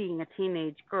being a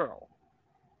teenage girl.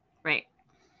 Right.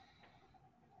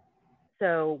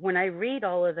 So when I read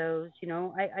all of those, you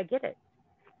know, I get it.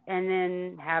 And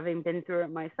then having been through it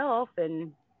myself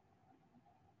and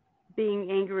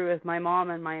being angry with my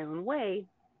mom in my own way,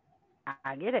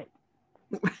 I get it.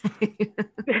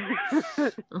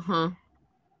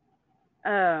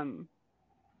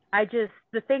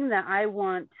 The thing that I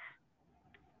want,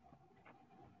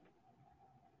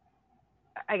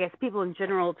 I guess, people in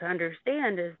general to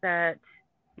understand is that,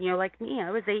 you know, like me,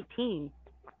 I was 18.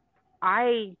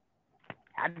 I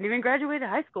hadn't even graduated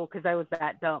high school because I was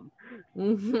that dumb.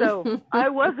 So I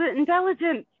wasn't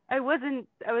intelligent. I was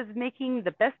making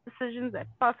the best decisions I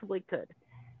possibly could.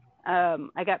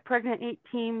 I got pregnant at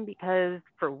 18 because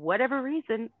for whatever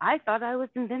reason, I thought I was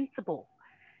invincible.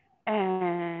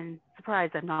 And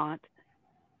surprise, I'm not.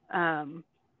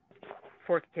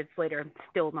 4 kids later, I'm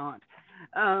still not.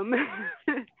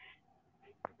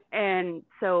 And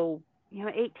so, you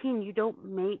know, 18, you don't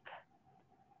make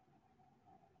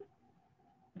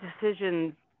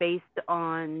decisions based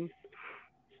on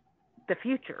the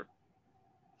future.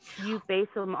 You base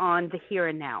them on the here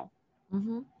and now.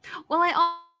 Well,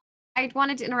 I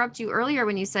wanted to interrupt you earlier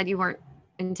when you said you weren't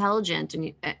intelligent,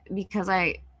 and because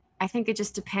I think it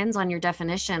just depends on your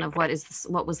definition of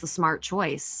what was the smart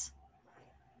choice,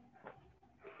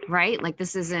 right? Like,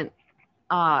 this isn't,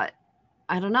 I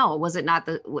don't know. Was it not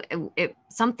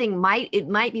it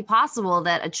might be possible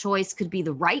that a choice could be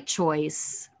the right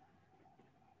choice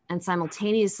and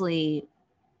simultaneously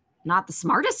not the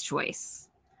smartest choice.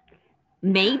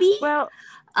 Maybe. Well,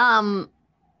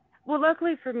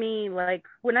 luckily for me, like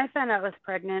when I found out I was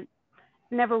pregnant,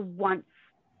 never once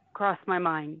crossed my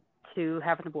mind to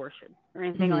have an abortion or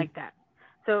anything like that.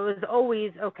 So it was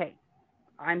always, okay,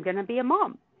 I'm going to be a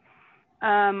mom.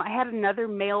 I had another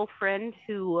male friend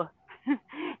who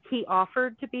he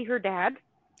offered to be her dad.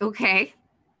 Okay.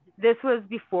 This was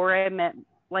before I met,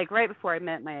 like right before I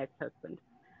met my ex-husband.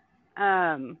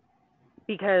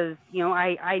 Because, you know,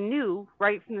 I knew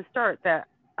right from the start that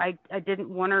I didn't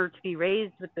want her to be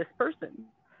raised with this person.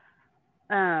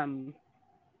 And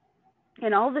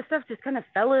all this stuff just kind of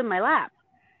fell in my lap.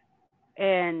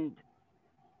 And,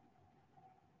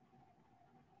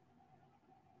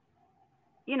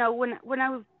 you know, when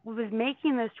I was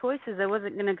making those choices, I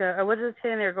wasn't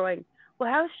sitting there going,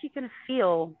 well, how is she going to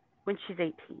feel when she's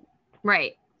 18?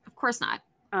 Right. Of course not.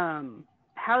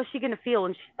 How is she going to feel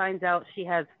when she finds out she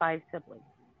has 5 siblings?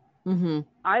 Mm-hmm.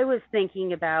 I was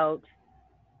thinking about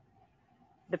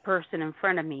the person in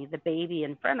front of me, the baby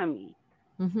in front of me,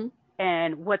 mm-hmm.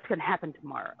 and what's going to happen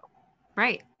tomorrow.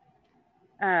 Right.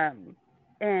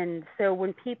 And so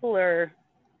when people are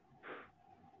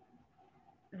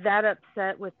that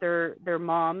upset with their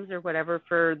moms or whatever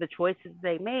for the choices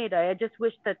they made, I just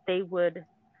wish that they would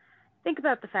think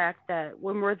about the fact that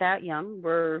when we're that young,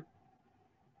 we're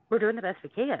doing the best we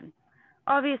can.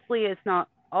 Obviously, it's not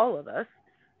all of us,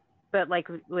 but like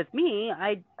with me,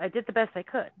 I did the best I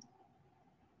could.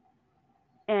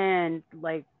 And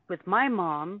like with my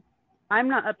mom, I'm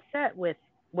not upset with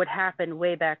what happened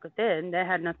way back then. That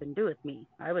had nothing to do with me.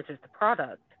 I was just a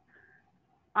product.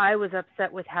 I was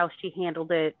upset with how she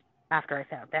handled it after I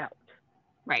found out.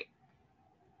 Right.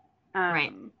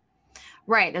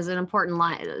 Right. There's an important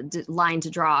line to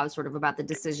draw sort of about the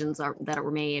decisions that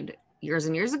were made years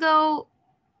and years ago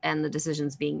and the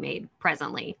decisions being made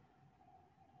presently.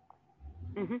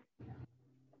 Mm-hmm.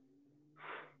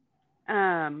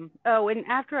 And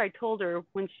after I told her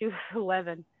when she was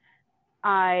 11,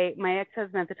 my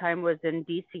ex-husband at the time was in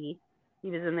DC. He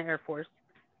was in the Air Force.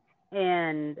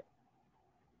 And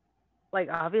like,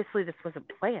 obviously this wasn't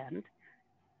planned.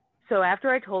 So after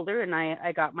I told her and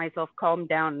I got myself calmed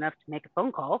down enough to make a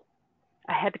phone call,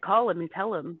 I had to call him and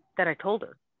tell him that I told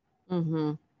her.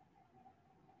 Mm-hmm.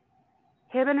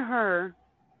 Him and her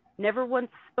never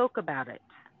once spoke about it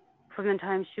from the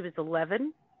time she was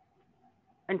 11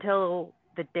 until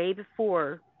the day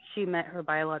before she met her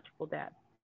biological dad.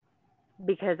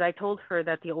 Because I told her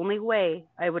that the only way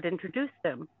I would introduce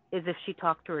them is if she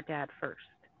talked to her dad first.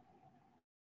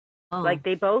 Oh. Like,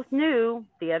 they both knew,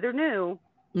 the other knew,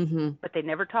 mm-hmm. but they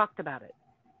never talked about it.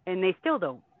 And they still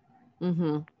don't.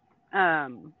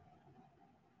 Mm-hmm.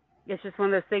 It's just one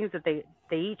of those things that they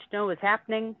each know is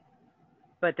happening,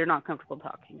 but they're not comfortable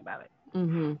talking about it.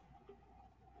 Mm-hmm.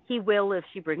 He will if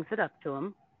she brings it up to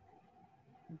him.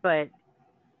 But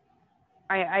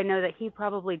I know that he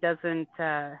probably doesn't,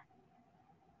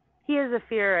 he has a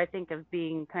fear, I think, of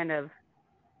being kind of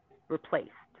replaced.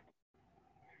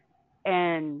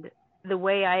 And the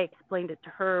way I explained it to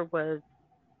her was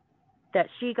that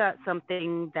she got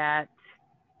something that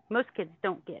most kids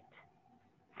don't get.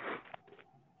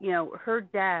 You know, her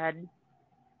dad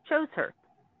chose her.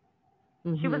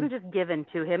 Mm-hmm. She wasn't just given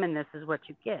to him and this is what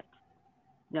you get.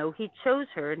 No, he chose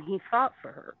her and he fought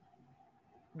for her.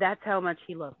 That's how much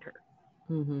he loved her.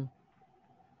 Mm-hmm.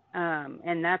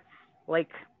 And that's like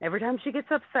every time she gets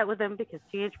upset with him, because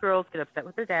teenage girls get upset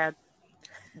with their dads,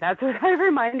 that's what I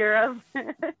remind her of.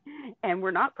 And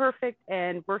we're not perfect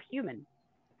and we're human.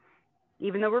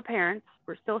 Even though we're parents,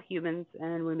 we're still humans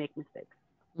and we make mistakes.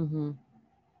 Mm-hmm.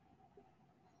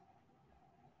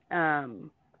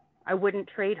 I wouldn't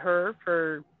trade her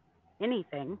for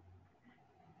anything.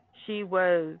 She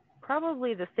was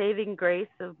probably the saving grace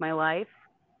of my life,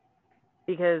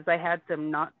 because I had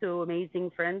some not so amazing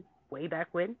friends way back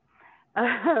when.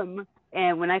 And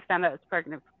when I found out I was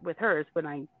pregnant with her is when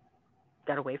I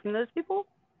got away from those people.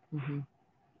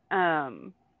 Mm-hmm.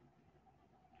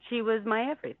 She was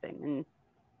my everything. And,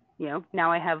 you know,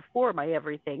 now I have 4 of my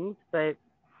everythings, but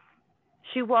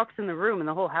she walks in the room and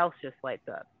the whole house just lights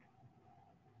up.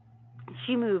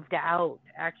 She moved out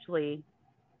actually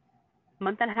a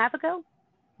month and a half ago.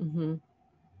 Mm-hmm.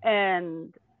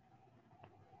 And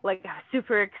like, I was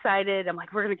super excited. I'm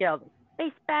like, we're going to get all the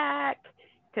space back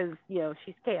because, you know,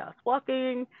 she's chaos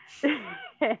walking.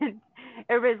 And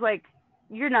everybody's like,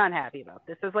 you're not happy about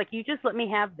this. It's like, you just let me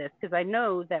have this because I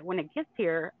know that when it gets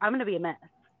here, I'm going to be a mess.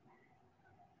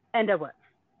 And I was.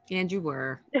 And you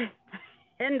were.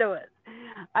 And I was.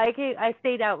 I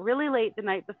stayed out really late the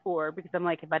night before because I'm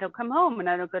like, if I don't come home and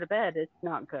I don't go to bed, it's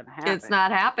not going to happen. It's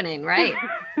not happening, right?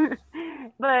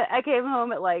 But I came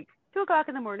home at like 2:00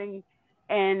 in the morning,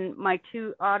 and my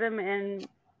 2, Autumn and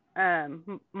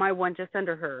my one just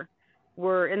under her,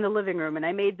 were in the living room, and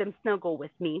I made them snuggle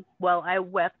with me while I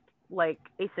wept like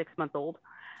a 6-month-old.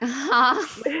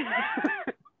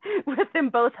 with them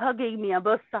both hugging me on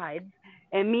both sides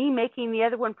and me making the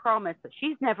other one promise that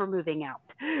she's never moving out.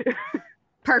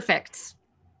 Perfect.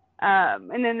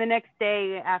 And then the next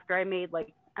day after I made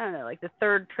like, I don't know, like the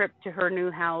third trip to her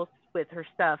new house with her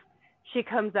stuff, she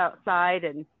comes outside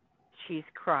and she's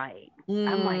crying.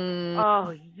 I'm like,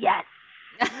 oh, yes.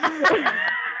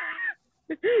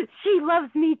 She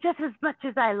loves me just as much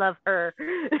as I love her.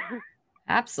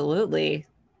 Absolutely.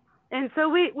 And so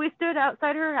we stood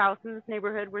outside her house in this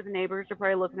neighborhood where the neighbors are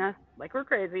probably looking at us like we're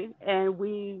crazy. And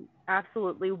we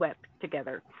absolutely wept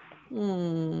together.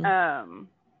 And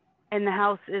the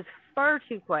house is far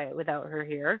too quiet without her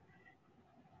here.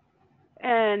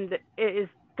 And it is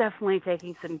definitely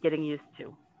taking some getting used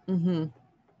to. Mm-hmm.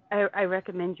 I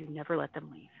recommend you never let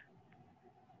them leave.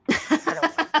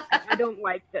 I don't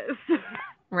like this.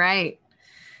 Right.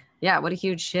 Yeah. What a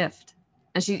huge shift.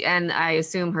 And I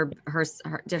assume her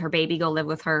did her baby go live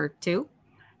with her too?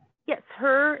 Yes,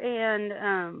 her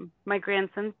and my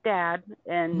grandson's dad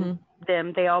and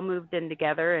them, they all moved in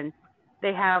together and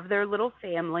they have their little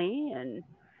family and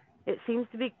it seems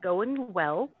to be going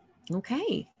well.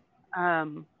 Okay.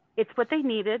 It's what they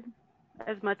needed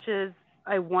as much as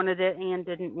I wanted it and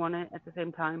didn't want it at the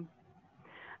same time.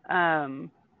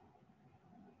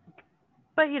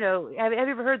 But you know, have you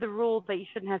ever heard the rule that you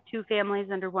shouldn't have two families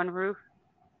under one roof?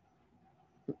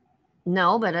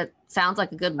 No, but it sounds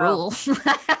like a good rule.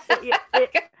 Yeah,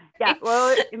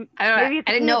 well, I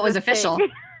didn't know it was official.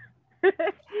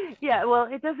 Yeah, well,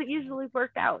 it doesn't usually work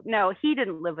out. No, he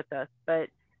didn't live with us, but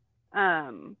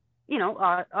you know,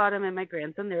 Autumn and my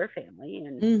grandson, they're a family,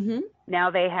 and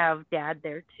now they have dad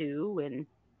there too, and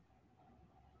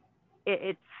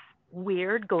it's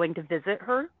weird going to visit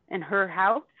her in her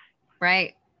house.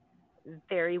 Right.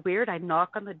 Very weird. I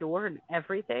knock on the door and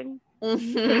everything.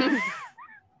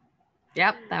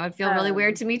 Yep, that would feel really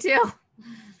weird to me too.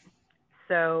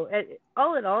 So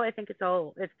all in all, I think it's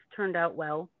turned out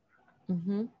well.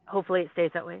 Hopefully it stays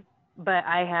that way. But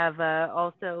I have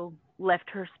also left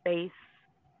her space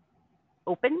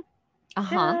open.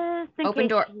 Open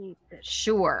door.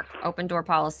 Sure. Open door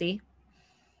policy.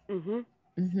 It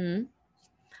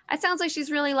sounds like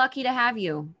she's really lucky to have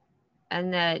you,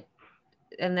 and that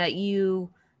you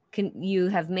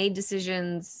have made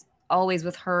decisions always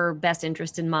with her best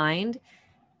interest in mind,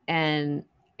 and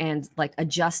like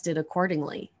adjusted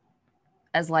accordingly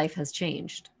as life has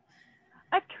changed.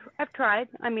 I've tried.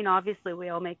 I mean, obviously we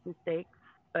all make mistakes,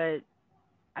 but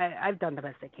I've done the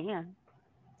best I can.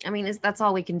 I mean, that's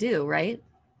all we can do, right?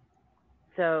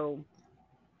 So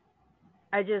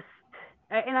and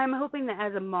I'm hoping that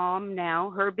as a mom now,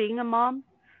 her being a mom,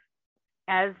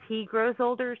 as he grows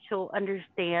older, she'll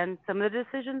understand some of the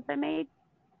decisions I made.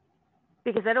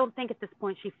 Because I don't think at this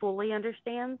point she fully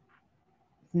understands.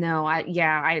 No, I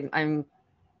can't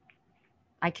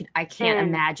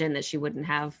imagine that she wouldn't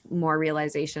have more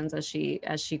realizations as she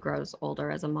grows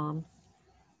older as a mom.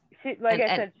 I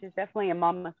said, she's definitely a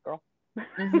mama's girl.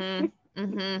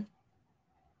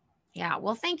 Yeah.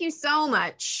 Well, thank you so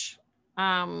much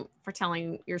for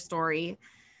telling your story.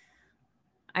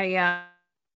 I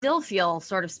still feel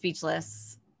sort of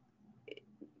speechless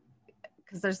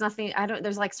because there's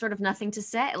like sort of nothing to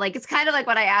say. Like, it's kind of like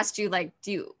what I asked you, like,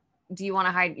 do you want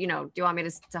to hide, do you want me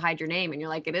to hide your name? And you're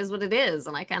like, it is what it is.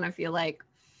 And I kind of feel like,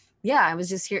 yeah, I was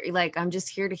just here. Like, I'm just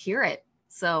here to hear it.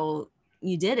 So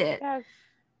you did it. Yes.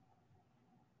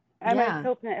 I'm just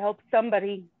hoping it helps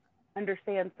somebody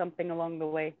understand something along the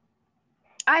way.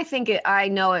 I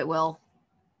know it will.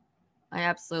 I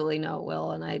absolutely know it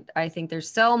will. And I think there's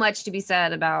so much to be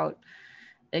said about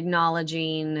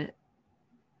acknowledging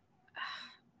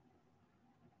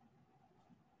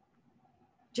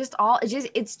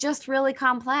it's just really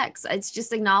complex. It's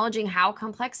just acknowledging how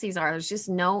complex these are. There's just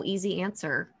no easy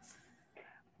answer.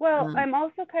 Well, I'm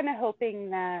also kind of hoping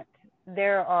that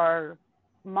there are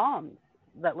moms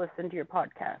that listen to your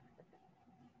podcast,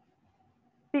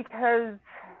 because,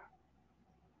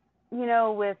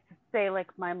 with, say, like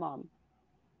my mom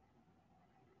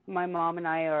and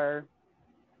I are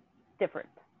different.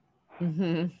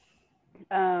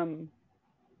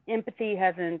 Empathy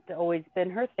hasn't always been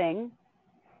her thing.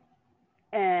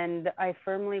 And I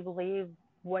firmly believe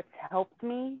what's helped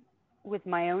me with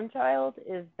my own child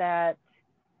is that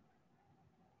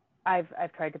I've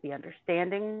tried to be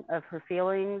understanding of her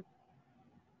feelings.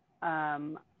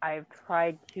 I've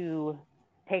tried to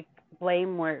take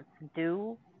blame where it's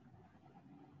due,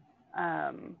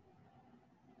 and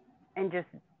just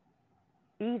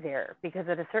be there, because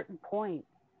at a certain point,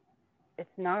 it's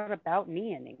not about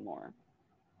me anymore.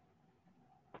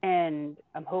 And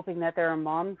I'm hoping that there are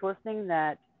moms listening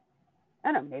that,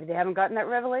 I don't know, maybe they haven't gotten that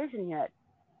revelation yet.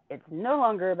 It's no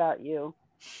longer about you.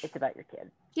 It's about your kid.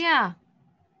 Yeah.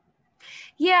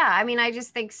 Yeah. I mean, I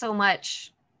just think so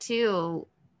much too.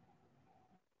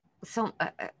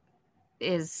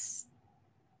 Is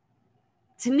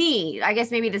to me, I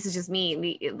guess maybe this is just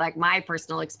me, like my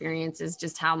personal experience is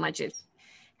just how much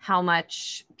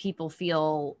people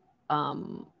feel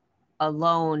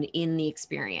alone in the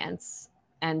experience.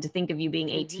 And to think of you being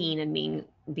 18 and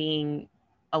being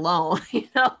alone,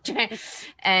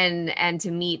 and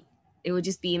to meet, it would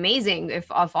just be amazing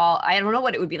if all, I don't know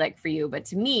what it would be like for you, but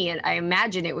to me, and I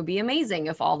imagine it would be amazing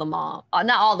if all the not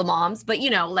all the moms, but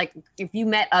like if you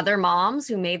met other moms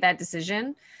who made that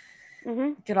decision,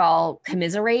 could all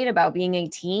commiserate about being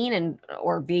 18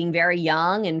 or being very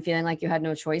young and feeling like you had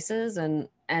no choices, and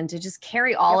to just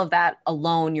carry all of that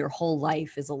alone your whole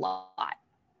life is a lot.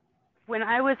 When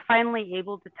I was finally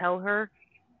able to tell her,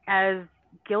 as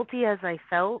guilty as I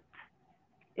felt,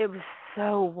 it was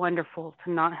so wonderful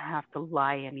to not have to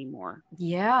lie anymore.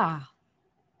 Yeah.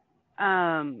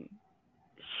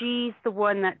 She's the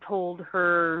one that told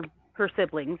her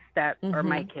siblings that are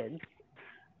my kids,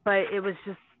 but it was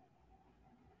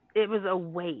a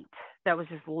weight that was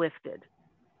just lifted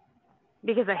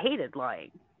because I hated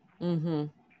lying.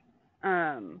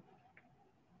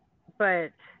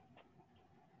 But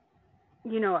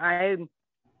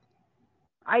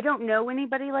I don't know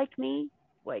anybody like me,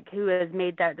 like who has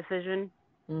made that decision.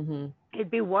 It'd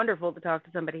be wonderful to talk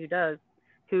to somebody who does,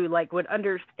 who like would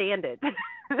understand it.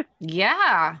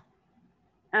 Yeah.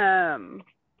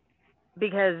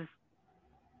 Because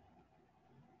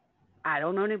I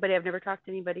don't know anybody. I've never talked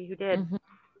to anybody who did.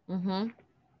 And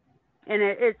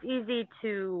it's easy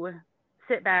to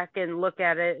sit back and look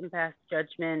at it and pass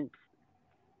judgment,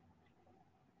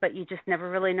 but you just never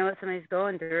really know what somebody's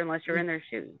going through unless you're in their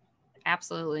shoes.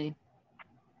 Absolutely.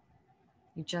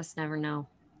 You just never know.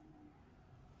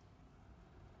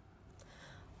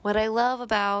 What I love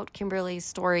about Kimberly's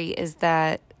story is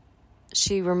that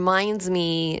she reminds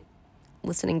me,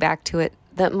 listening back to it,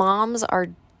 that moms are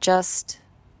just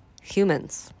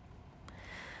humans.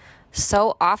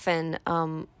 So often,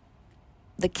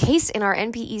 the case in our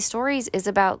NPE stories is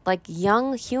about like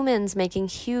young humans making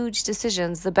huge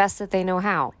decisions the best that they know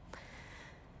how.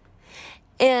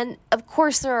 And of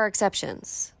course, there are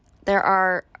exceptions. There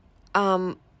are, there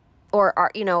are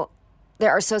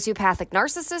sociopathic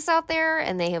narcissists out there,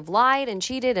 and they have lied and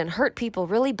cheated and hurt people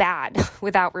really bad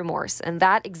without remorse. And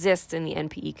that exists in the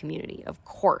NPE community, of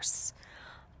course.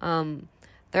 There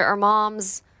are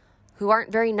moms who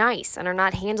aren't very nice and are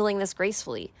not handling this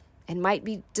gracefully and might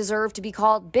deserve to be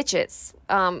called bitches.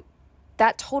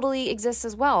 That totally exists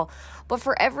as well. But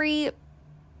for every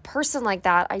person like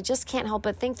that, I just can't help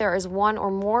but think there is one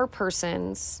or more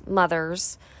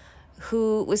mothers,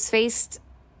 who was faced,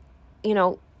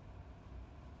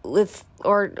 with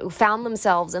or found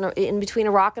themselves in between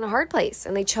a rock and a hard place,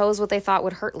 and they chose what they thought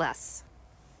would hurt less.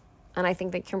 And I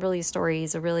think that Kimberly's story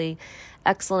is a really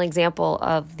excellent example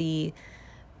of the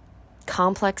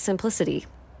complex simplicity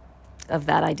of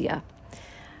that idea.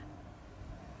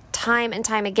 Time and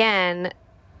time again,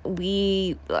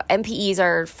 MPEs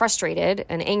are frustrated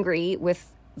and angry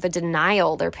with the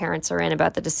denial their parents are in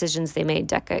about the decisions they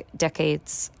made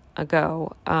decades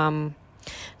ago.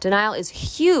 Denial is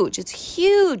huge. It's a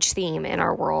huge theme in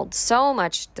our world.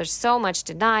 There's so much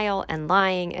denial and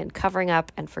lying and covering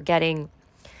up and forgetting.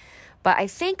 But I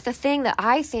think the thing that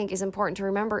I think is important to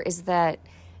remember is that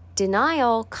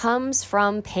denial comes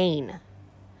from pain.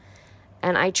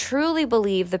 And I truly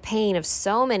believe the pain of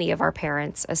so many of our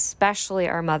parents, especially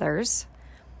our mothers,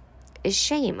 is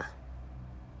shame.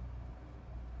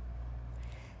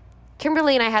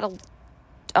 Kimberly and I had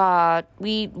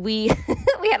we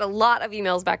had a lot of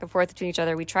emails back and forth between each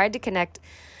other. We tried to connect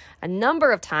a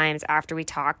number of times after we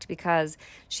talked because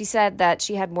she said that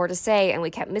she had more to say and we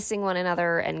kept missing one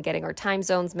another and getting our time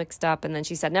zones mixed up. And then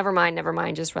she said, never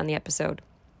mind, just run the episode.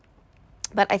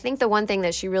 But I think the one thing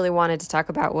that she really wanted to talk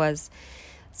about was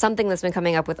something that's been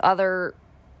coming up with other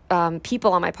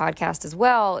people on my podcast as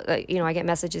well. I get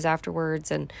messages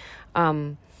afterwards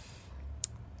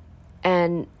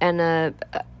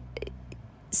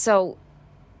so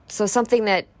something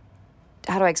that,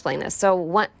 how do I explain this?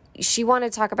 So she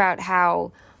wanted to talk about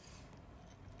how,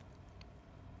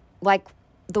 like,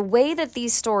 the way that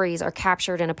these stories are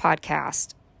captured in a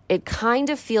podcast, it kind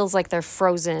of feels like they're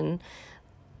frozen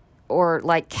or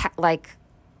like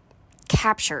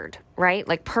captured, right?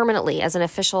 Like permanently as an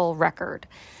official record.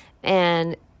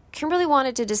 And Kimberly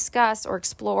wanted to discuss or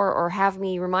explore or have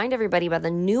me remind everybody about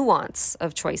the nuance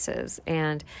of choices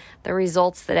and the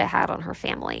results that it had on her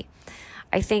family.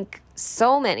 I think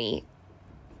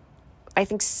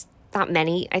not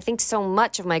many. I think so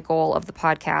much of my goal of the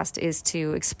podcast is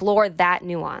to explore that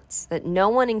nuance, that no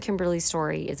one in Kimberly's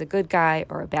story is a good guy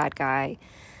or a bad guy.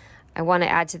 I want to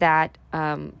add to that.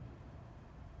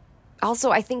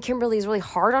 Also, I think Kimberly is really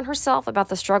hard on herself about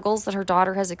the struggles that her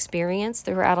daughter has experienced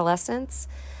through her adolescence.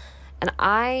 And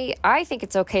I think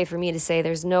it's okay for me to say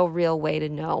there's no real way to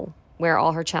know where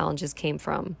all her challenges came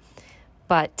from.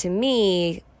 But to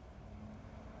me,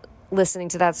 listening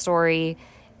to that story,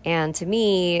 and to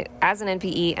me as an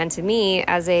NPE, and to me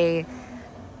as a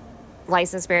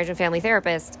licensed marriage and family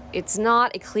therapist, it's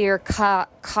not a clear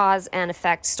cause and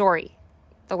effect story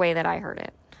the way that I heard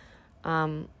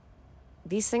it.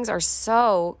 These things are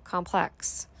so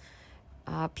complex.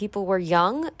 People were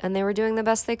young and they were doing the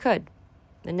best they could.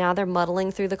 And now they're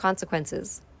muddling through the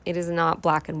consequences. It is not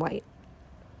black and white.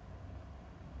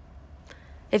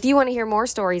 If you want to hear more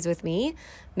stories with me,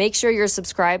 make sure you're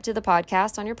subscribed to the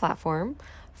podcast on your platform.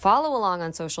 Follow along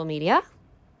on social media.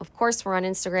 Of course, we're on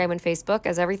Instagram and Facebook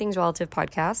as Everything's Relative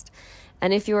Podcast.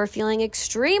 And if you are feeling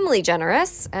extremely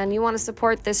generous and you want to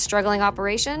support this struggling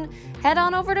operation, head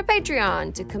on over to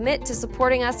Patreon to commit to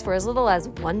supporting us for as little as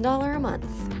 $1 a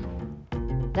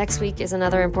month. Next week is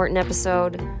another important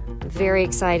episode. I'm very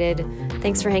excited.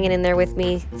 Thanks for hanging in there with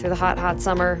me through the hot, hot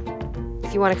summer.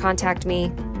 If you want to contact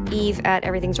me,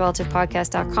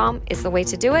 eve@everythingsrelativepodcast.com is the way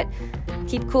to do it.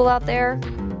 Keep cool out there.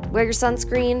 Wear your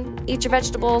sunscreen. Eat your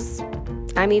vegetables.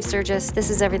 I'm Eve Sturgis.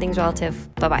 This is Everything's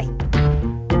Relative. Bye-bye.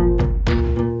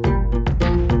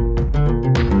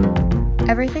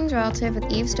 Everything's Relative with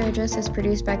Eve Sturgis is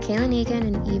produced by Kaylin Egan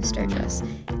and Eve Sturgis.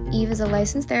 Eve is a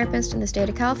licensed therapist in the state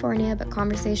of California, but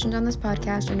conversations on this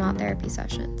podcast are not therapy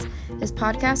sessions. This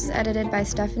podcast is edited by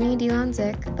Stephanie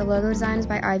DeLon-Zick, the logo design is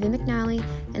by Ivy McNally,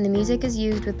 and the music is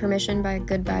used with permission by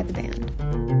Goodbye the Band.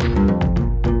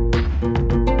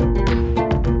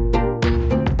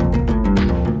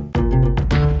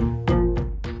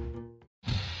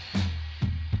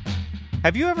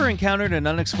 Have you ever encountered an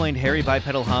unexplained hairy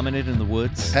bipedal hominid in the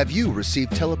woods? Have you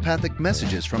received telepathic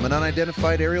messages from an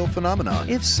unidentified aerial phenomenon?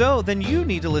 If so, then you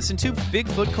need to listen to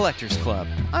Bigfoot Collectors Club.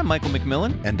 I'm Michael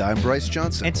McMillan. And I'm Bryce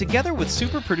Johnson. And together with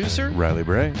super producer Riley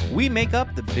Bray, we make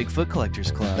up the Bigfoot Collectors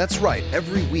Club. That's right.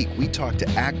 Every week we talk to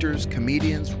actors,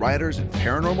 comedians, writers, and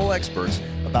paranormal experts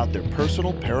about their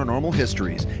personal paranormal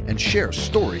histories and share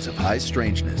stories of high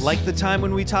strangeness. Like the time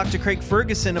when we talked to Craig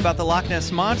Ferguson about the Loch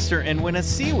Ness Monster and when a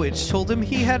sea witch told him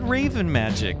he had raven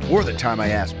magic. Or the time I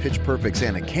asked Pitch Perfect's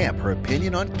Anna Camp her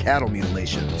opinion on cattle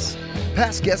mutilations.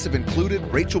 Past guests have included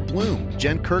Rachel Bloom,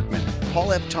 Jen Kirkman,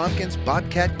 Paul F. Tompkins,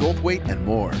 Bobcat Goldthwait, and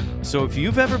more. So if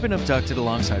you've ever been abducted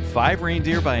alongside 5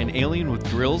 reindeer by an alien with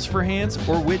drills for hands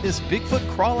or witnessed Bigfoot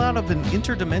crawl out of an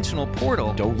interdimensional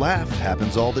portal, don't laugh,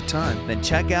 happens all the time. Then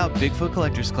check out Bigfoot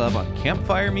Collectors Club on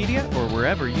Campfire Media or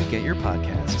wherever you get your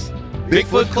podcasts.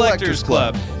 Bigfoot Collectors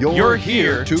Club. You're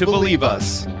here to believe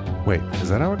us. Wait, is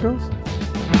that how it goes?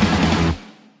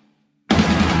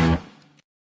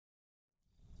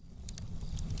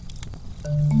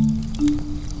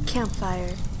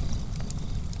 Campfire.